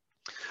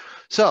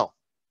 So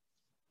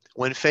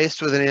when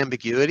faced with an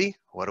ambiguity,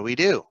 what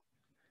do?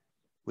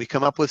 We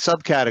come up with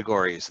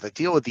subcategories that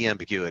deal with the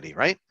ambiguity,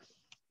 right?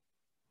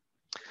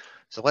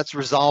 So let's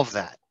resolve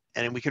that.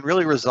 And we can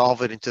really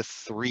resolve it into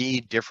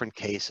 3 different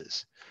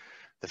cases.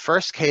 The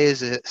first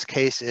case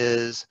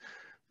is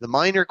the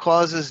minor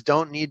clauses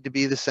don't need to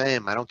be the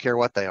same. I don't care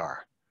what they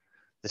are.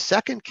 The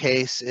second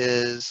case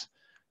is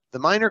the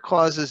minor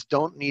clauses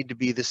don't need to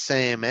be the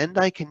same, and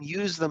I can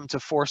use them to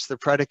force the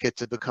predicate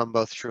to become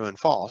both true and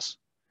false.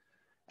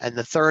 And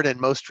the third and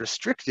most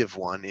restrictive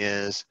one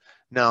is,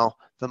 no,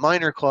 the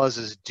minor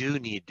clauses do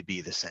need to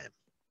be the same.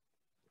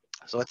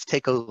 So let's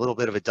take a little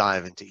bit of a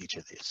dive into each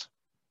of these.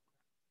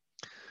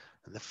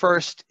 And the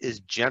first is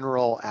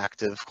general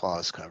active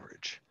clause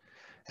coverage.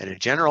 And in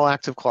general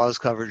active clause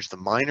coverage, the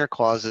minor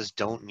clauses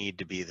don't need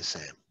to be the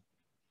same.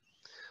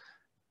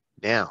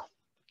 Now,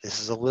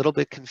 this is a little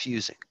bit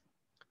confusing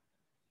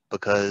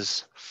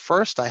because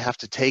first I have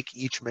to take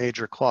each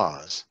major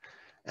clause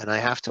and I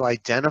have to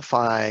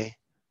identify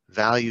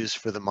values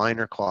for the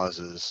minor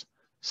clauses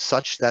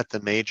such that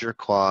the major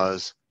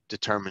clause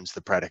determines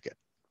the predicate.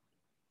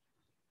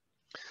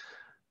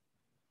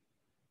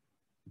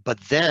 But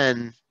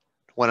then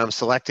when I'm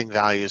selecting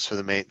values for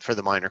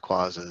the minor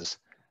clauses,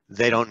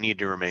 they don't need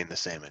to remain the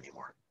same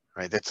anymore,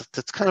 right?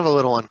 That's kind of a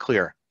little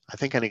unclear. I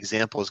think an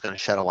example is going to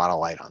shed a lot of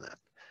light on that.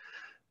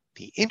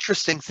 The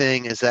interesting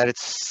thing is that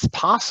it's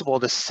possible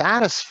to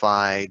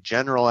satisfy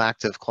general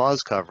active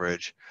clause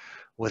coverage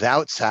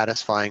without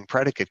satisfying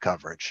predicate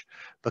coverage,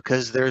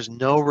 because there's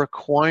no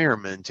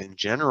requirement in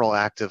general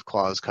active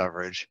clause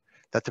coverage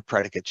that the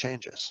predicate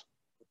changes.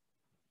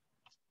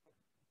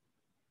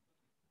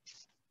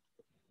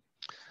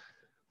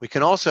 We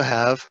can also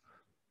have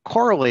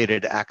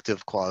correlated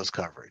active clause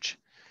coverage.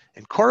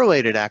 In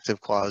correlated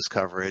active clause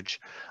coverage,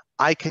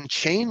 I can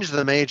change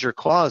the major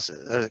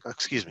clauses,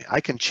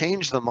 I can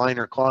change the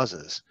minor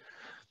clauses,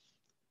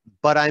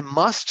 but I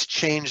must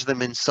change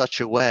them in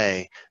such a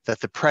way that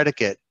the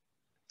predicate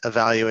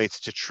evaluates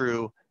to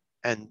true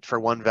and for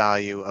one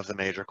value of the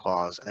major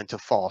clause and to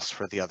false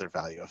for the other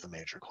value of the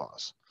major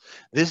clause.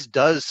 This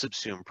does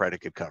subsume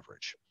predicate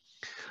coverage.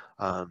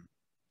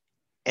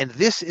 And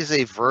this is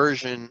a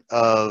version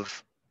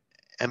of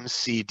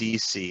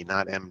MCDC,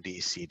 not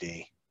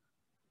MDCD.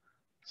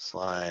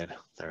 Slide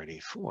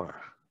 34.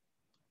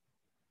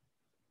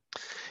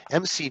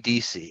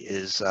 MCDC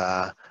is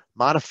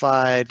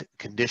modified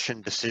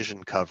condition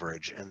decision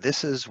coverage, and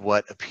this is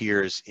what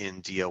appears in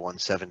DO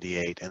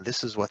 178, and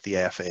this is what the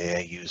FAA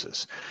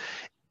uses.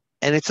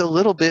 And it's a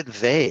little bit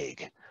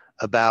vague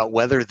about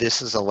whether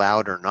this is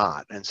allowed or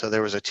not. And so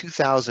there was a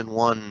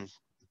 2001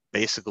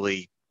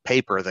 basically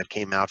paper that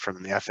came out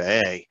from the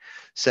FAA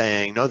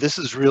saying, no, this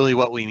is really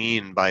what we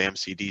mean by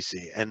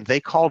MCDC. And they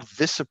called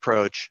this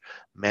approach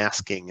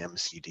masking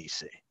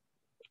MCDC.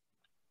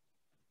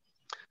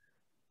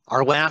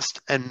 Our last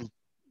and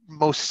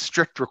most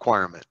strict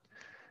requirement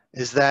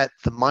is that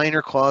the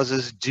minor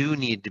clauses do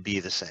need to be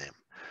the same.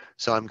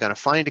 So I'm going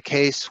to find a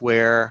case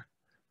where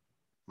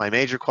my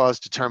major clause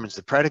determines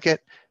the predicate,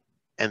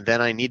 And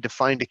then I need to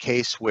find a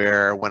case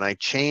where when I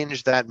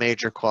change that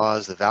major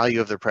clause, the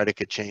value of the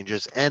predicate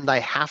changes, and I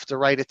have to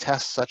write a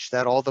test such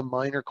that all the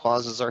minor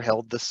clauses are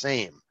held the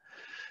same.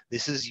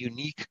 This is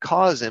unique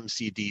cause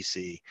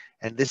MCDC,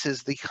 and this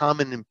is the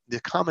common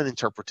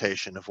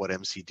interpretation of what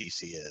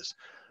MCDC is.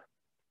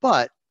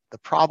 But the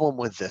problem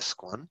with this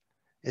one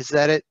is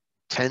that it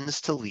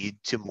tends to lead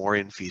to more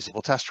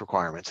infeasible test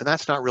requirements, and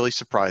that's not really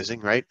surprising,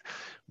 right?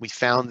 We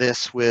found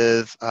this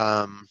with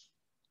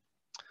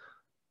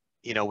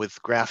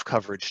with graph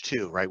coverage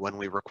too, right? When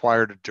we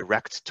required a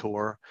direct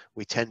tour,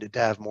 we tended to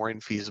have more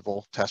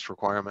infeasible test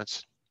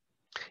requirements.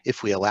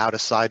 If we allowed a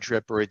side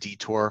trip or a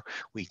detour,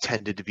 we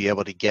tended to be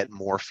able to get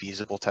more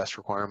feasible test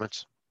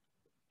requirements.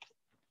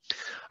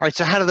 All right,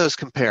 so how do those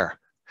compare?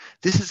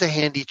 This is a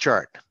handy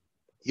chart.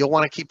 You'll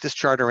want to keep this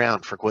chart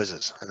around for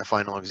quizzes and the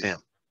final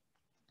exam,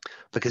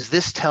 because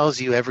this tells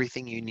you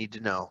everything you need to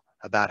know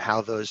about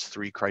how those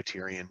three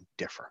criterion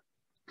differ.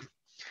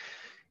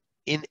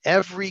 In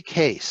every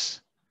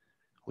case,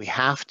 we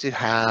have to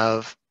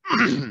have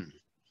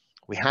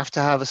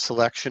a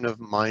selection of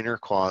minor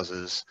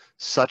clauses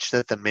such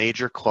that the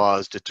major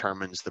clause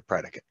determines the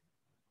predicate.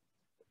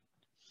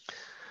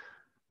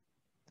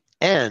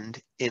 And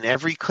in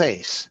every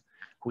case,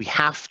 we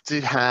have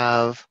to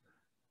have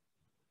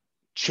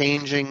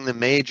changing the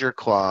major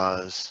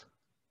clause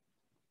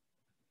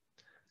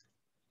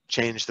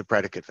change the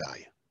predicate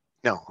value.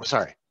 No,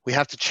 sorry. We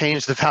have to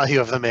change the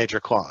value of the major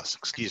clause,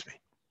 excuse me.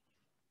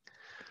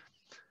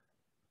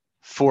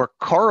 For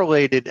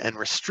correlated and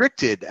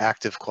restricted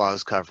active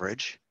clause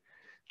coverage,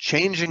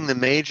 changing the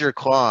major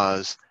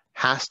clause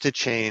has to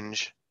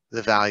change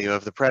the value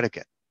of the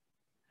predicate.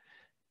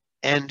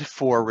 And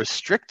for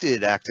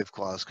restricted active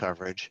clause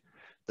coverage,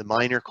 the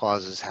minor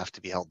clauses have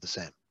to be held the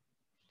same,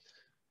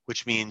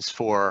 which means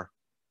for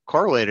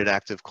correlated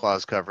active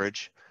clause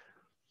coverage,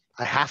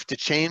 I have to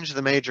change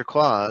the major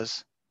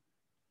clause.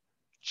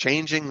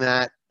 Changing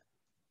that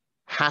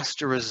has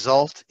to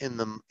result in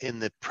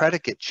the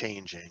predicate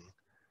changing,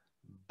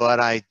 but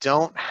I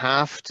don't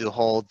have to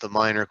hold the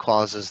minor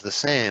clauses the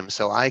same.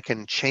 So I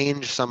can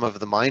change some of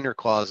the minor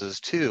clauses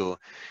too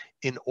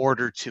in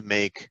order to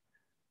make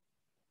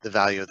the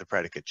value of the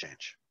predicate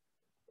change.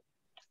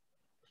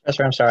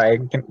 Professor, I'm sorry,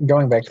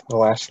 going back to the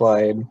last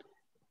slide,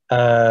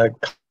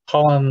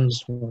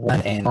 columns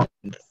 1 and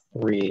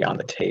 3 on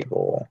the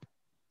table.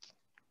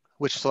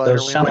 Which slide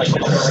Those are we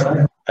sound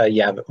on? like,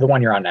 yeah, the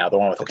one you're on now, the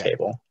one with the Okay.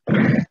 table.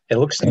 It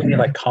looks to me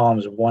like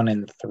columns 1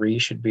 and 3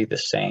 should be the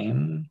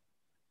same.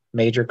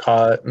 Major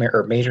clause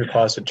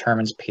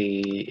determines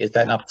P. Is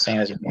that not the same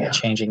as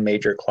changing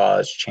major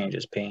clause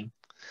changes P?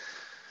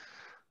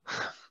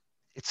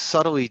 It's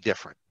subtly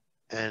different.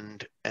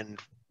 And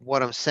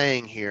what I'm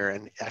saying here,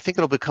 and I think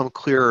it'll become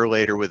clearer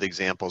later with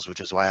examples, which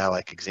is why I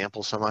like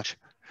examples so much.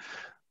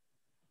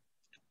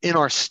 In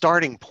our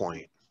starting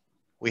point,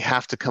 we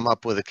have to come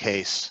up with a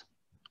case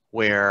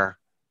where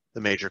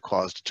the major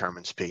clause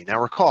determines P. Now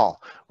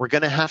recall, we're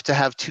going to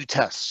have two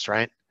tests,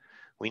 right?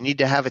 We need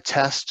to have a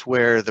test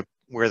where the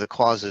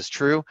clause is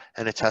true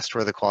and a test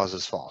where the clause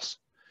is false.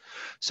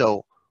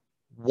 So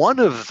one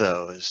of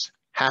those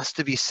has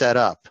to be set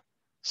up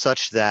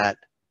such that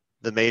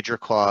the major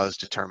clause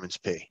determines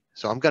P.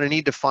 So I'm going to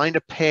need to find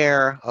a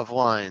pair of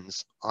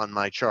lines on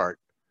my chart,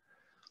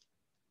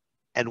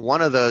 and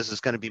one of those is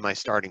going to be my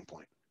starting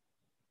point.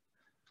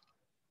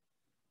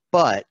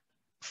 But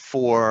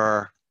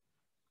for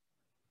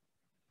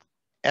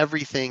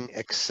everything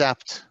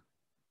except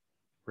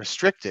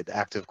restricted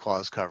active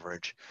clause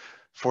coverage,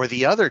 for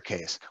the other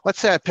case, let's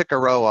say I pick a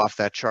row off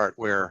that chart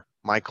where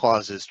my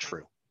clause is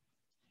true,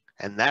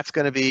 and that's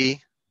going to be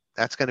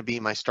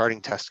my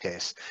starting test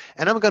case.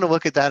 And I'm going to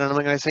look at that and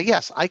I'm going to say,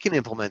 yes, I can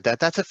implement that.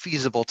 That's a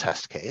feasible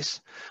test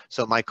case.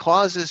 So my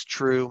clause is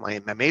true, my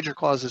major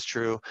clause is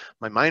true,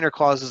 my minor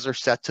clauses are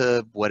set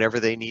to whatever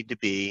they need to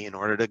be in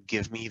order to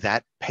give me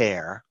that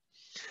pair.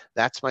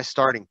 That's my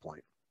starting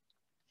point.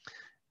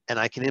 And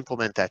I can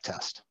implement that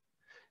test.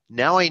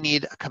 Now I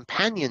need a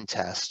companion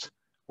test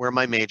where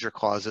my major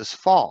clause is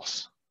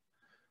false.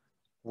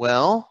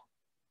 Well,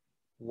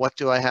 what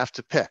do I have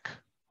to pick?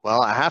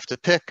 Well, I have to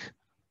pick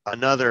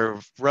another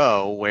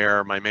row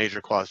where my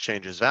major clause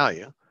changes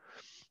value.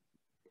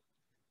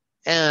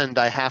 And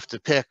I have to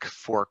pick,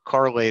 for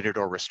correlated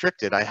or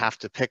restricted, I have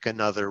to pick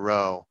another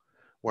row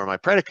where my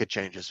predicate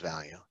changes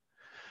value.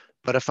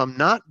 But if I'm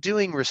not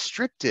doing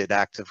restricted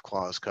active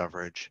clause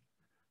coverage,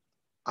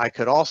 I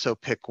could also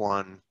pick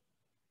one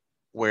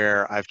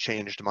where I've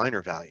changed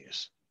minor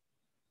values,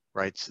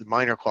 right? So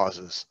minor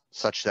clauses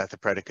such that the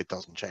predicate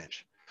doesn't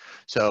change.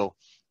 So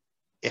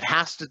it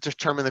has to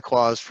determine the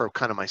clause for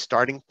kind of my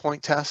starting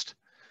point test.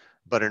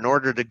 But in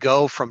order to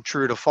go from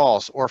true to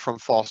false or from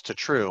false to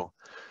true,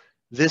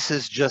 this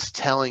is just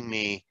telling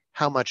me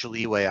how much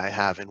leeway I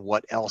have and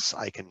what else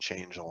I can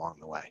change along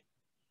the way.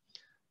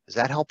 Is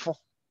that helpful?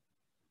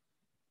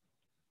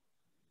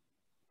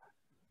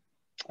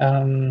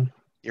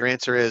 Your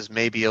answer is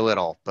maybe a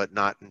little, but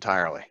not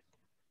entirely.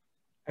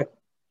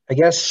 I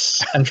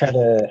guess I'm trying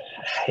to,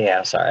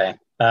 yeah, sorry.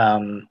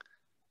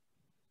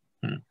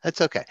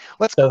 That's okay.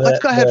 Let's So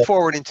go ahead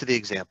forward into the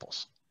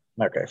examples.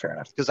 Okay, fair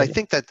enough. Because I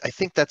think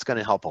that's going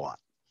to help a lot.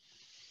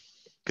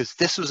 Because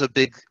this was a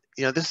big,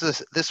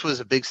 this was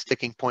a big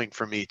sticking point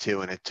for me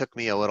too, and it took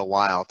me a little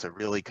while to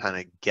really kind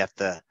of get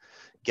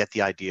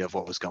the idea of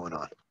what was going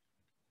on.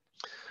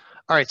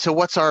 All right, so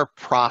what's our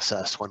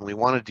process when we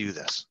want to do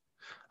this?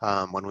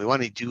 When we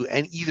want to do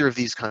either of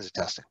these kinds of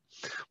testing?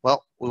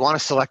 Well, we want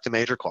to select a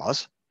major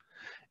clause.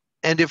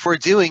 And if we're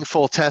doing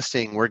full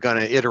testing, we're going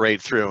to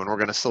iterate through and we're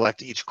going to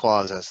select each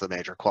clause as the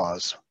major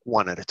clause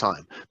one at a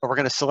time. But we're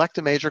going to select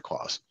a major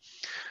clause.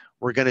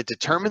 We're going to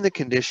determine the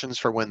conditions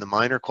for when the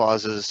minor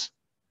clauses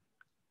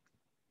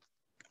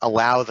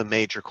allow the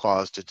major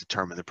clause to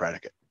determine the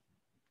predicate.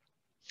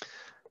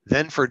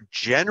 Then for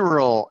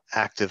general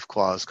active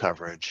clause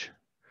coverage,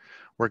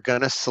 we're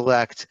going to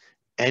select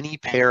any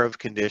pair of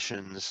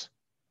conditions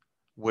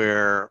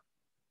where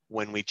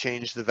when we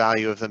change the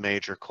value of the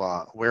major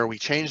clause,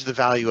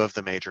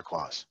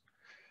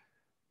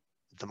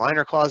 The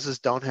minor clauses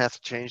don't have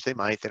to change. They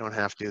might, they don't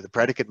have to. The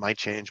predicate might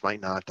change,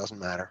 might not, doesn't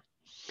matter.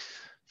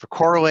 For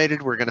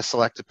correlated, we're going to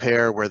select a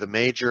pair where the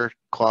major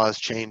clause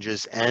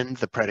changes and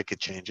the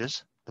predicate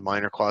changes. The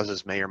minor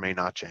clauses may or may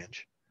not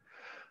change.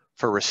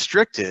 For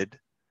restricted,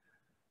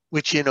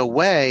 which in a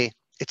way,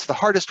 it's the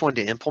hardest one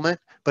to implement,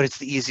 but it's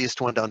the easiest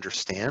one to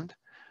understand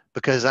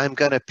because I'm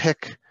going to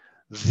pick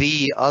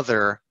the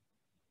other,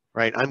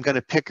 right? I'm going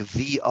to pick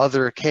the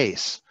other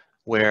case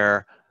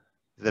where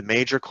the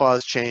major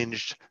clause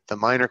changed, the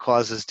minor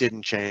clauses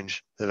didn't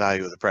change, the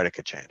value of the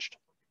predicate changed.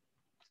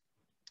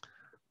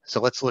 So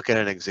let's look at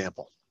an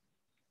example.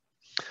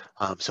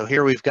 So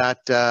here we've got,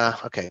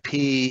 okay,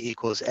 P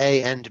equals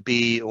A and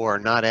B, or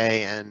not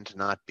A and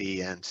not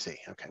B and C.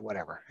 Okay,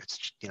 whatever.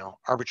 It's,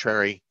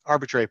 arbitrary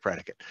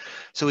predicate.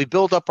 So we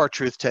build up our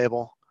truth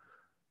table.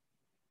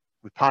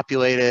 We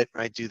populate it,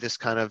 right? Do this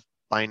kind of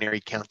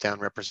binary countdown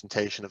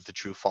representation of the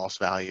true false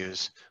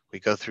values. We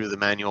go through the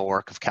manual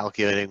work of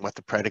calculating what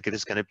the predicate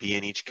is going to be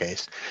in each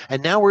case.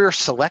 And now we're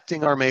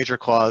selecting our major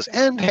clause.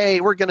 And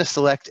hey, we're going to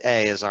select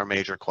A as our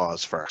major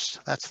clause first.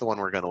 That's the one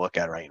we're going to look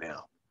at right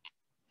now.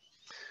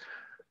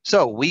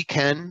 So we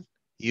can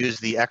use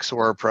the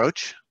XOR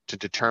approach to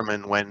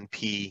determine when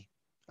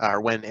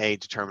A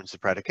determines the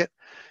predicate.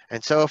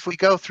 And so if we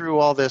go through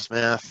all this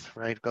math,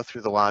 right, go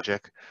through the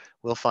logic,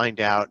 we'll find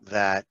out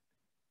that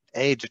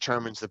A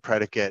determines the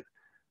predicate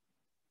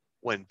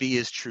when B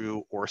is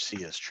true or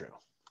C is true.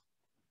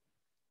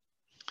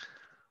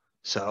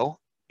 So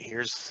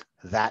here's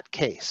that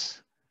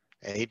case.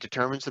 A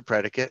determines the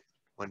predicate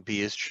when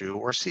B is true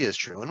or C is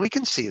true. And we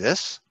can see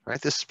this,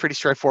 right? This is pretty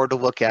straightforward to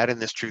look at in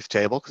this truth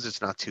table because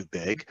it's not too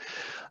big.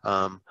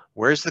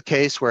 Where's the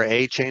case where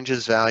A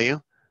changes value,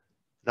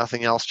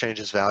 nothing else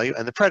changes value,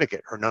 and the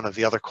predicate, or none of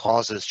the other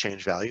clauses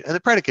change value, and the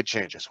predicate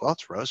changes? Well,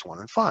 it's rows 1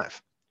 and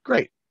 5.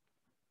 Great.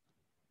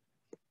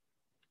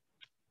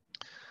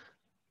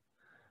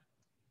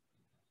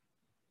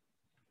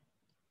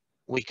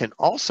 We can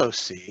also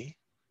see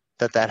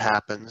that that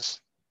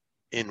happens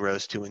in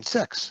rows 2 and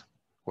 6,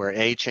 where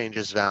A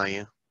changes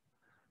value,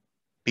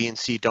 B and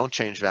C don't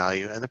change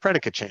value, and the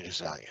predicate changes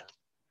value.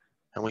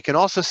 And we can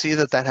also see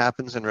that that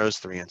happens in rows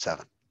 3 and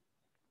 7.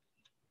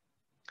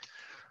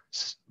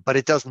 But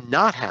it does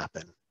not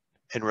happen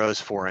in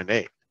rows 4 and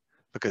 8,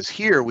 because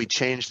here we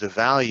change the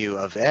value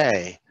of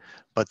A,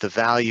 but the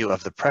value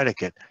of the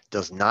predicate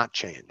does not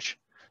change.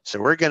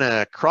 So we're going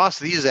to cross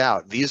these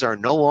out. These are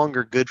no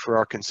longer good for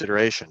our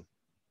consideration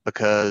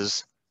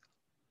because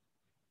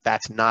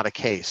that's not a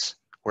case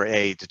where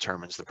A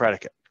determines the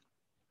predicate.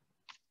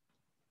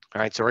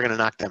 All right, so we're going to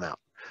knock them out.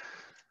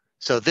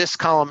 So this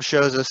column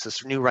shows us,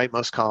 this new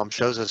rightmost column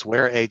shows us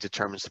where A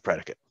determines the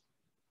predicate.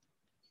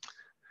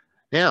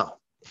 Now,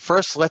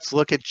 first let's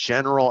look at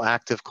general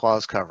active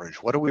clause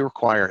coverage. What do we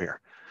require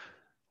here?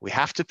 We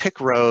have to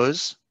pick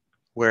rows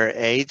where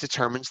A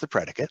determines the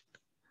predicate,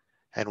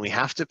 and we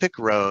have to pick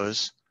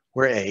rows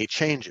where A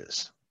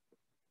changes.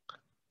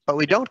 But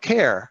we don't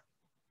care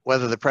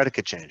whether the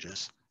predicate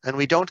changes, and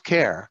we don't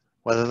care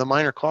whether the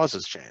minor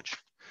clauses change.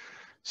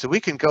 So we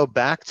can go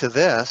back to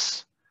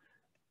this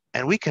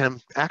and we can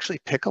actually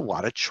pick a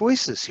lot of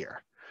choices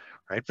here,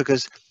 right?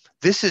 Because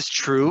this is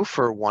true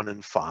for 1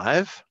 and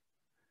 5,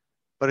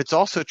 but it's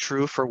also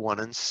true for 1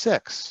 and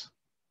 6,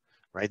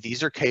 right?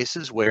 These are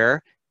cases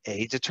where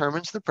A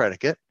determines the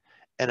predicate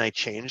and I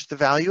changed the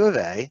value of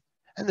A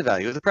and the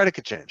value of the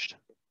predicate changed.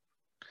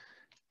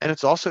 And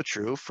it's also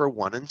true for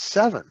 1 and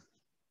 7.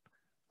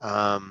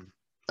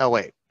 Oh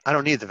wait, I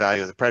don't need the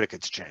value of the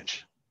predicate to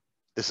change.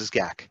 This is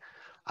GAC.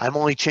 I'm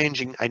only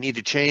changing, I need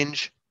to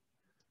change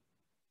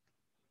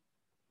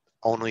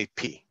only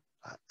P,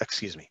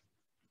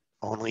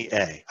 only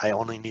A. I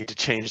only need to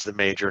change the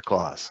major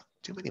clause.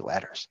 Too many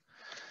letters,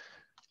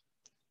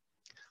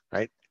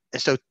 right?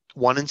 And so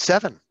 1 and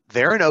 7,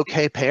 they're an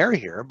okay pair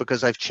here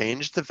because I've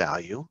changed the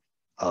value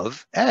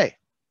of A.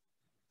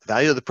 The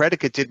value of the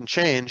predicate didn't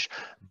change,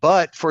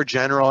 but for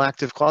general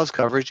active clause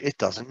coverage, it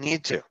doesn't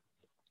need to.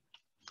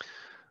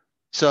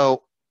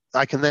 So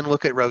I can then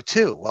look at row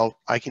 2. Well,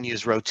 I can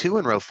use row 2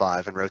 and row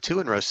 5 and row 2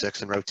 and row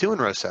 6 and row 2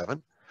 and row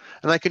 7.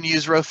 And I can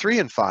use row 3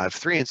 and 5,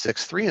 3 and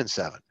 6, 3 and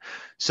 7.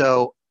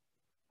 So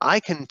I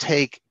can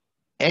take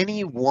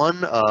any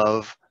one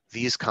of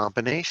these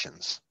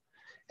combinations,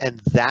 and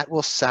that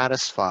will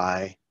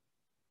satisfy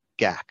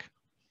GAC.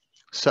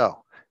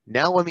 So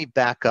now let me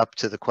back up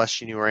to the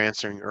question you were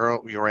asking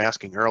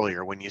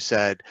earlier when you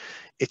said,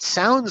 it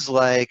sounds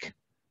like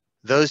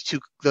those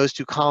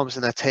two columns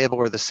in that table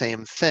are the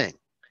same thing.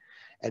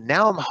 And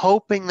now I'm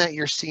hoping that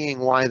you're seeing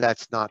why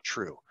that's not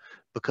true,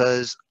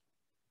 because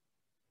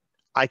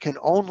I can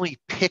only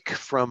pick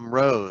from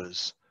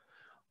rows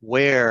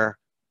where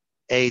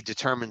A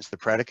determines the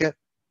predicate,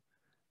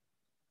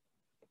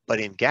 but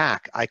in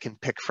GAC, I can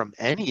pick from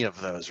any of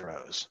those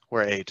rows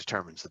where A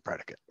determines the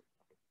predicate.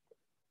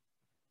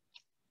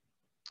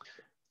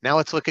 Now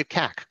let's look at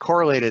CAC,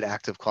 correlated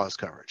active clause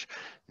coverage.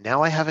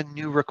 Now I have a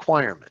new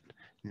requirement.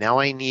 Now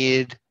I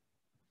need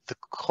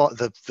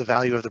the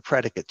value of the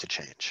predicate to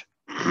change.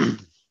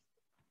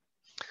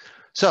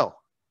 So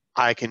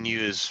I can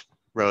use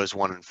rows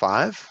 1 and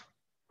 5,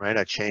 right?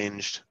 I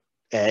changed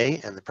A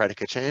and the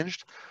predicate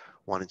changed.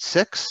 1 and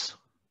 6.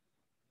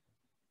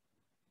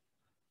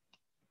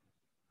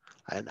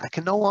 And I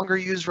can no longer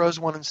use rows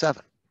 1 and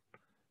 7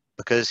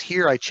 because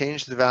here I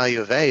changed the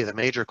value of A, the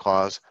major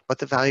clause, but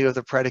the value of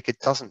the predicate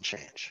doesn't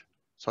change.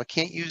 So I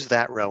can't use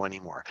that row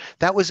anymore.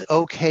 That was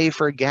okay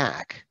for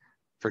GAC,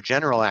 for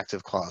general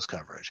active clause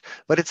coverage,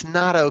 but it's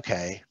not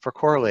okay for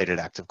correlated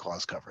active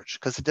clause coverage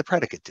because the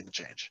predicate didn't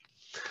change.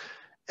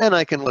 And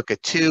I can look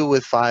at 2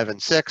 with 5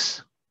 and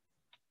 6,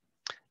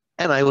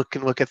 and I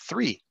can look at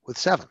 3 with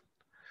 7,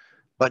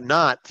 but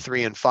not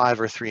 3 and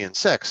 5 or 3 and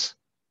 6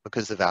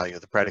 because the value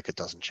of the predicate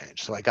doesn't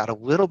change. So I got a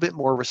little bit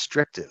more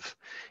restrictive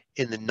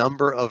in the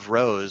number of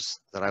rows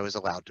that I was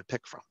allowed to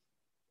pick from.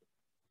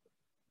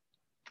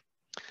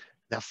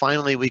 Now,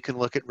 finally, we can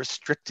look at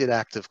restricted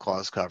active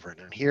clause coverage.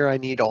 And here I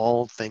need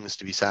all things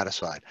to be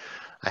satisfied.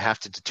 I have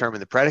to determine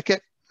the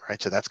predicate,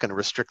 right? So that's going to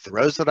restrict the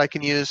rows that I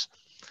can use.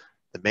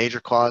 The major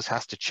clause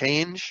has to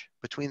change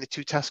between the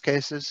two test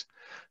cases.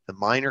 The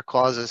minor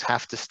clauses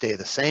have to stay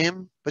the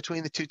same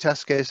between the two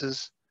test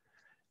cases.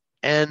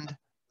 And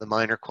the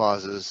minor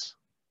clauses,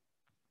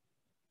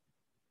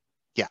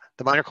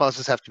 the minor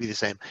clauses have to be the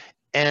same.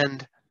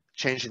 And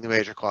changing the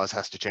major clause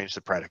has to change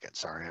the predicate.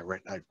 Sorry,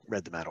 I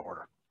read them out of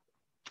order.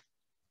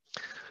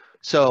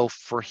 So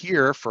for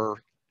here,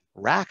 for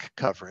rack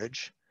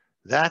coverage,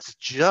 that's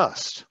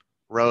just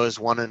rows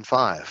 1 and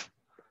 5,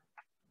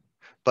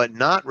 but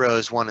not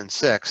rows 1 and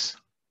 6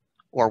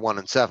 or 1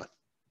 and 7.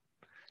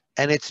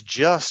 And it's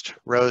just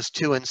rows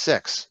 2 and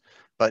 6,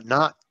 but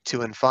not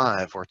 2 and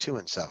 5 or 2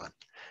 and 7.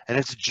 And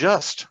it's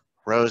just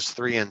rows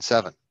 3 and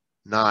 7,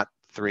 not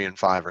 3 and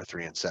 5 or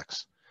 3 and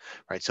 6.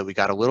 Right? So we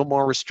got a little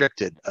more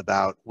restricted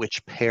about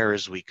which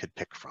pairs we could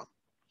pick from.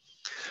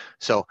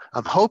 So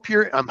I'm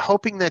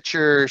hoping that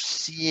you're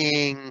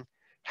seeing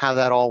how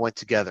that all went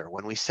together.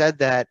 When we said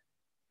that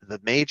the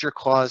major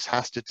clause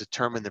has to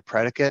determine the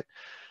predicate,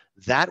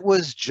 that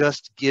was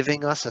just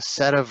giving us a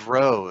set of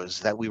rows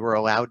that we were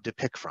allowed to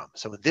pick from.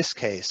 So in this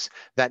case,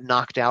 that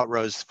knocked out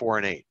rows 4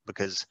 and 8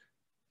 because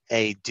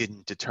A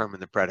didn't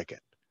determine the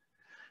predicate.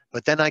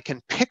 But then I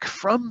can pick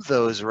from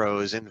those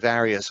rows in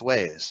various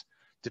ways,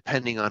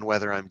 depending on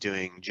whether I'm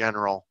doing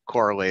general,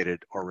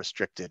 correlated, or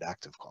restricted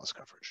active clause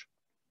coverage.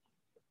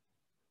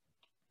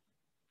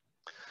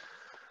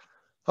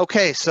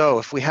 Okay, so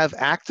if we have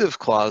active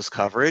clause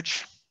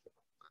coverage,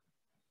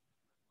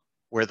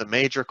 where the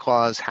major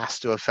clause has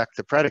to affect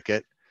the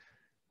predicate,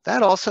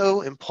 that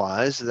also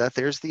implies that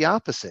there's the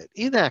opposite,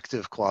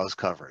 inactive clause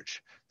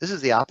coverage. This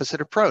is the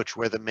opposite approach,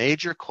 where the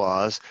major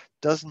clause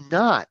does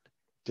not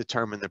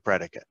determine the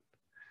predicate.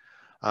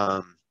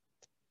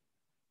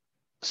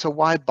 So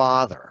why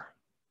bother?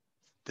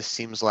 This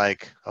seems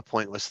like a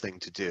pointless thing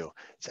to do.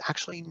 It's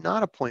actually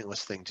not a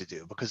pointless thing to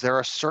do because there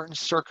are certain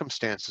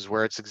circumstances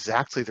where it's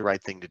exactly the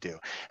right thing to do.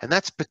 And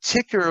that's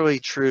particularly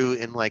true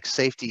in like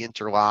safety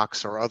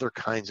interlocks or other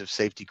kinds of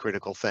safety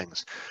critical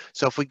things.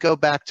 So if we go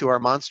back to our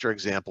monster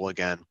example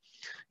again,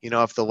 you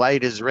know, if the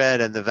light is red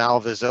and the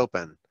valve is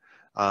open,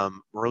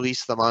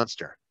 release the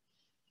monster.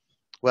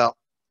 Well,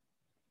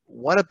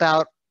 what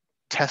about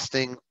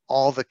testing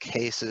all the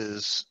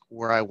cases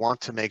where I want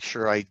to make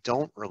sure I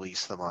don't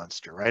release the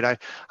monster, right?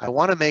 I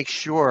want to make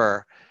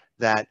sure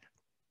that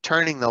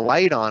turning the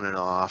light on and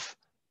off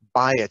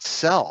by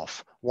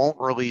itself won't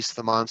release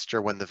the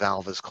monster when the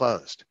valve is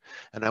closed.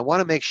 And I want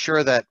to make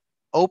sure that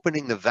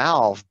opening the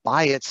valve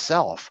by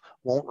itself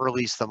won't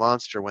release the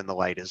monster when the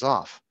light is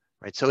off,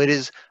 right? So it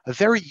is a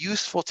very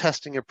useful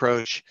testing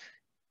approach,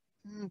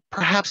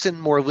 perhaps in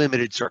more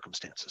limited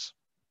circumstances.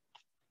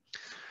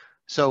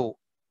 So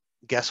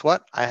guess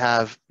what? I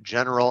have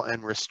general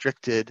and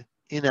restricted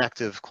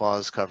inactive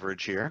clause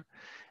coverage here,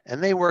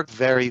 and they work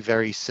very,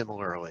 very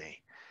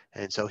similarly.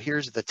 And so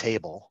here's the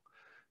table,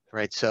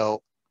 right?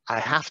 So I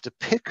have to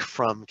pick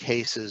from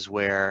cases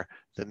where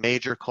the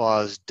major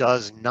clause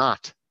does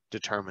not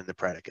determine the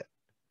predicate.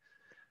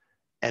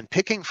 and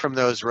picking from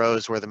those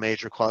rows where the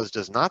major clause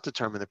does not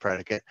determine the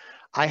predicate,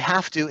 I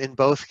have to, in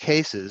both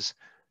cases,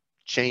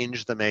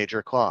 change the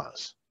major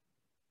clause.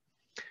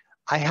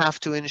 I have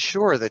to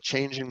ensure that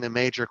changing the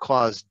major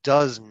clause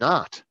does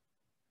not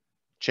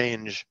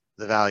change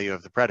the value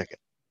of the predicate.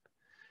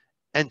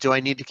 And do I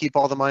need to keep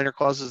all the minor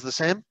clauses the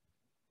same?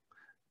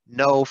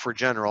 No for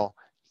general,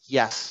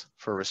 yes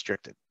for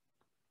restricted.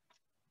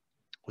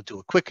 We'll do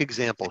a quick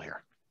example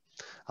here.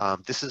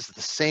 This is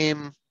the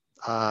same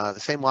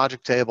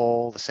logic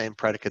table, the same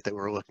predicate that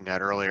we were looking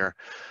at earlier.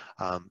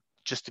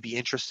 Just to be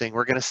interesting,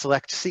 we're going to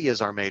select C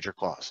as our major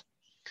clause.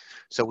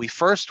 So we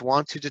first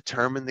want to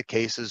determine the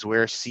cases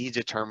where C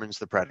determines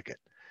the predicate.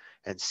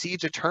 And C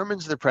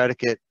determines the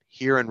predicate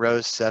here in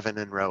rows 7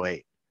 and row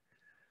 8.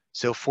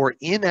 So for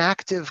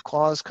inactive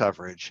clause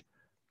coverage,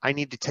 I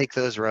need to take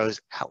those rows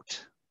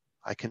out.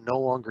 I can no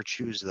longer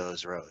choose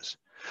those rows.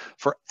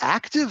 For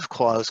active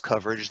clause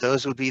coverage,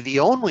 those would be the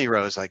only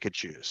rows I could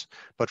choose.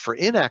 But for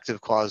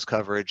inactive clause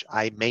coverage,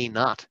 I may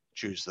not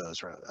choose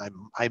those rows.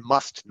 I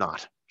must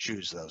not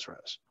choose those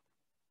rows.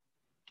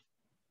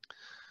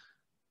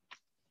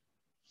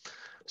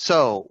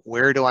 So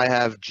where do I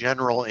have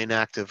general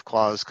inactive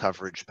clause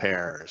coverage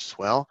pairs?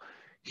 Well,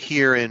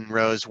 here in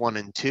rows 1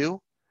 and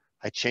 2,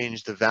 I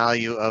change the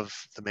value of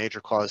the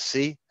major clause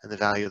C, and the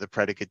value of the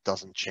predicate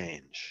doesn't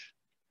change.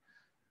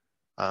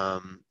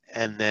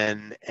 And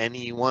then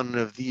any one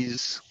of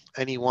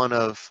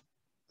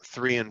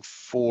 3 and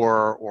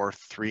 4, or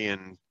 3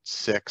 and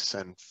 6,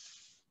 and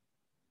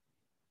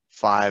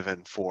 5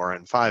 and 4,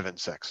 and 5 and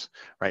 6,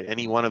 right?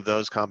 Any one of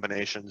those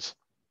combinations,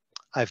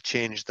 I've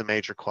changed the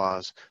major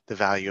clause, the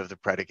value of the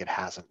predicate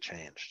hasn't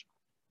changed.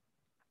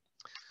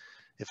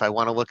 If I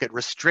want to look at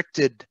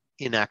restricted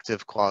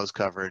inactive clause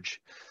coverage,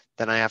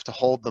 then I have to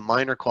hold the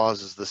minor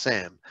clauses the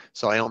same.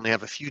 So I only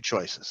have a few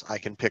choices. I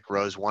can pick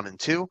rows 1 and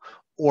 2,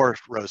 or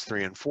rows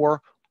 3 and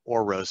 4,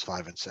 or rows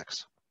 5 and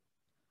 6.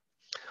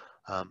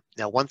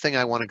 Now, one thing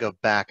I want to go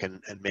back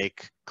and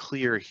make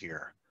clear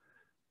here,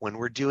 when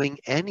we're doing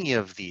any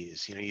of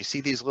these, you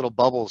see these little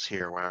bubbles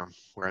here where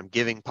I'm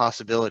giving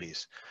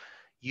possibilities.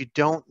 You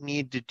don't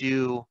need to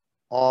do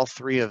all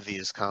 3 of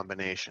these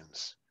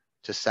combinations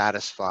to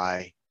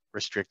satisfy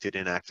restricted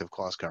inactive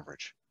clause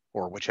coverage,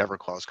 or whichever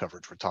clause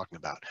coverage we're talking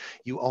about.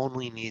 You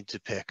only need to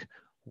pick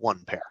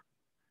one pair,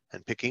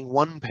 and picking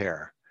one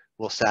pair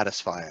will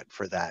satisfy it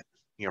for that,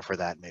 for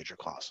that major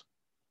clause.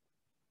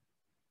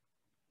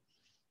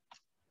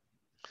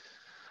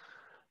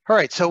 All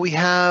right, so we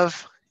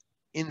have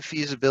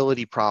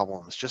infeasibility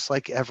problems, just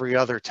like every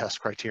other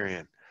test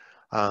criterion.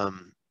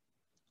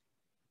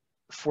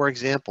 For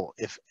example,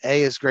 if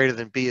A is greater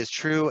than B is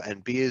true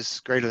and B is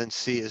greater than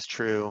C is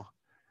true,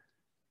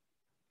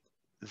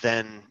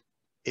 then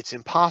it's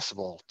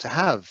impossible to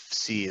have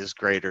C is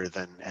greater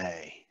than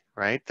A,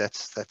 right?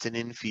 That's an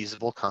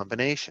infeasible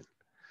combination.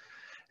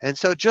 And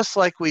so just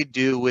like we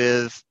do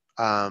with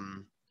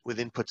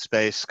input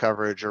space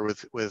coverage or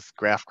with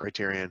graph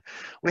criterion,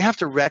 we have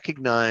to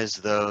recognize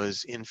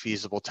those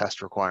infeasible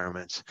test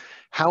requirements.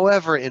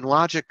 However, in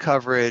logic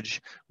coverage,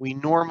 we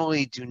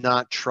normally do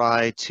not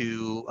try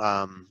to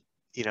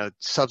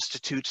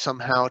substitute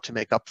somehow to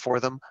make up for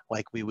them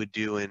like we would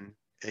do in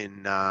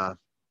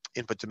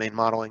input domain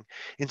modeling.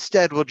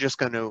 Instead, we're just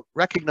going to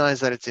recognize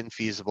that it's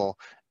infeasible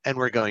and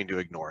we're going to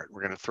ignore it.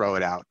 We're going to throw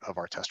it out of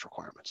our test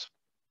requirements.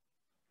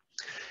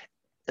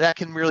 That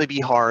can really be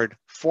hard.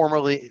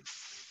 Formally,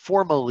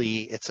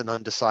 it's an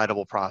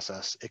undecidable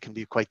process. It can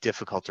be quite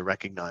difficult to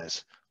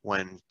recognize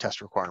when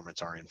test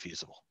requirements are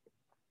infeasible.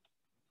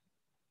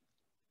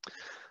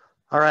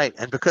 All right,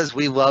 and because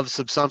we love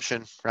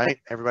subsumption, right?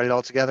 Everybody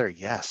all together?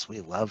 Yes,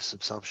 we love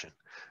subsumption.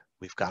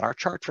 We've got our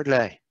chart for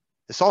today.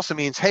 This also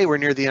means, hey, we're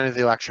near the end of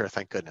the lecture,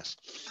 thank goodness.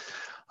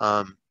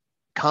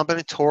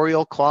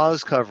 Combinatorial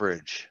clause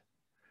coverage.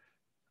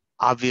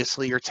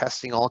 Obviously, you're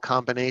testing all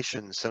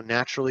combinations. So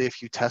naturally,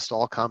 if you test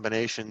all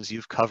combinations,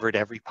 you've covered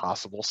every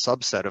possible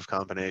subset of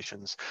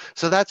combinations.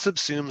 So that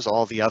subsumes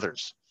all the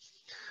others.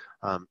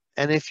 And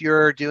if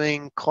you're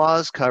doing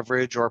clause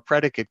coverage or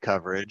predicate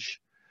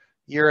coverage,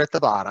 you're at the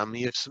bottom.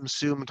 You've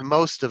subsumed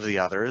most of the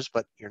others,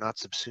 but you're not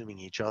subsuming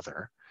each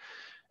other.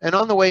 And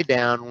on the way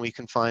down, we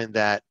can find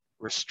that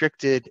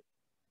restricted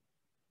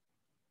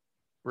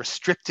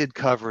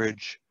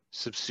coverage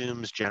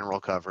subsumes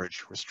general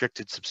coverage,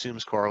 restricted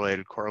subsumes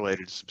correlated,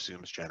 correlated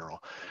subsumes general,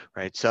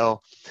 right?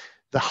 So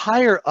the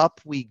higher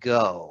up we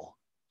go,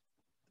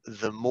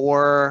 the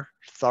more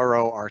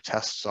thorough our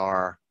tests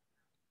are,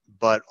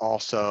 but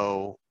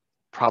also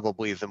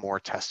probably the more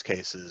test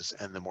cases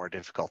and the more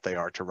difficult they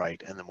are to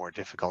write and the more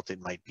difficult it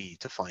might be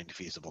to find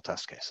feasible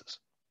test cases.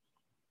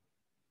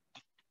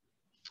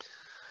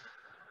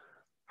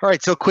 All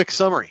right, so quick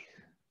summary.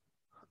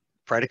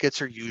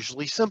 Predicates are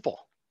usually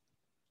simple.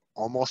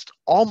 Almost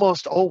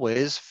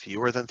always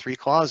fewer than 3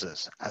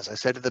 clauses. As I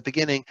said at the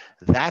beginning,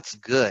 that's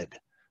good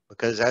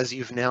because as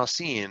you've now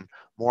seen,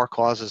 more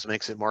clauses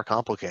makes it more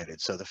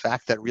complicated. So the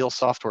fact that real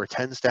software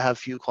tends to have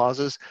few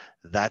clauses,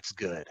 that's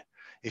good.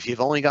 If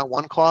you've only got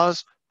 1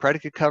 clause,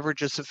 predicate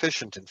coverage is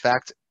sufficient. In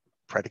fact,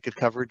 predicate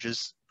coverage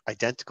is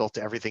identical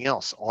to everything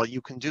else. All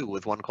you can do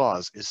with one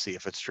clause is see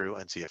if it's true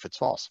and see if it's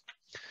false.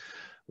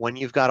 When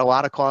you've got a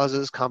lot of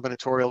clauses,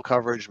 combinatorial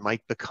coverage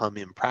might become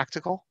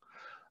impractical,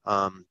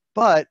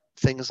 but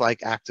things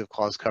like active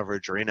clause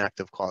coverage or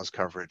inactive clause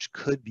coverage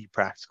could be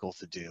practical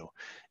to do.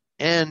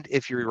 And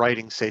if you're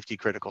writing safety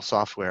critical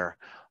software,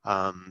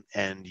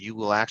 and you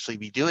will actually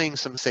be doing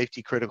some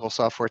safety critical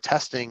software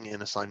testing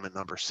in assignment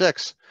number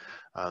 6,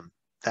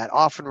 that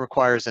often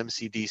requires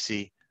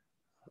MCDC,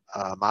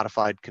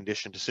 modified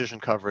condition decision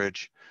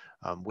coverage,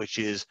 which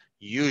is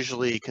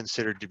usually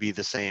considered to be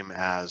the same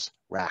as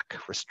RAC,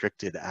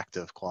 restricted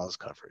active clause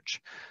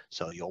coverage.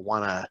 So you'll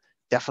want to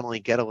definitely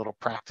get a little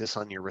practice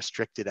on your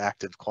restricted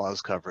active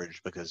clause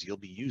coverage, because you'll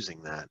be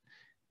using that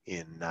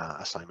in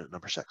assignment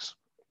number 6.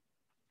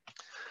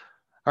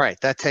 All right,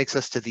 that takes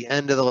us to the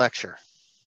end of the lecture.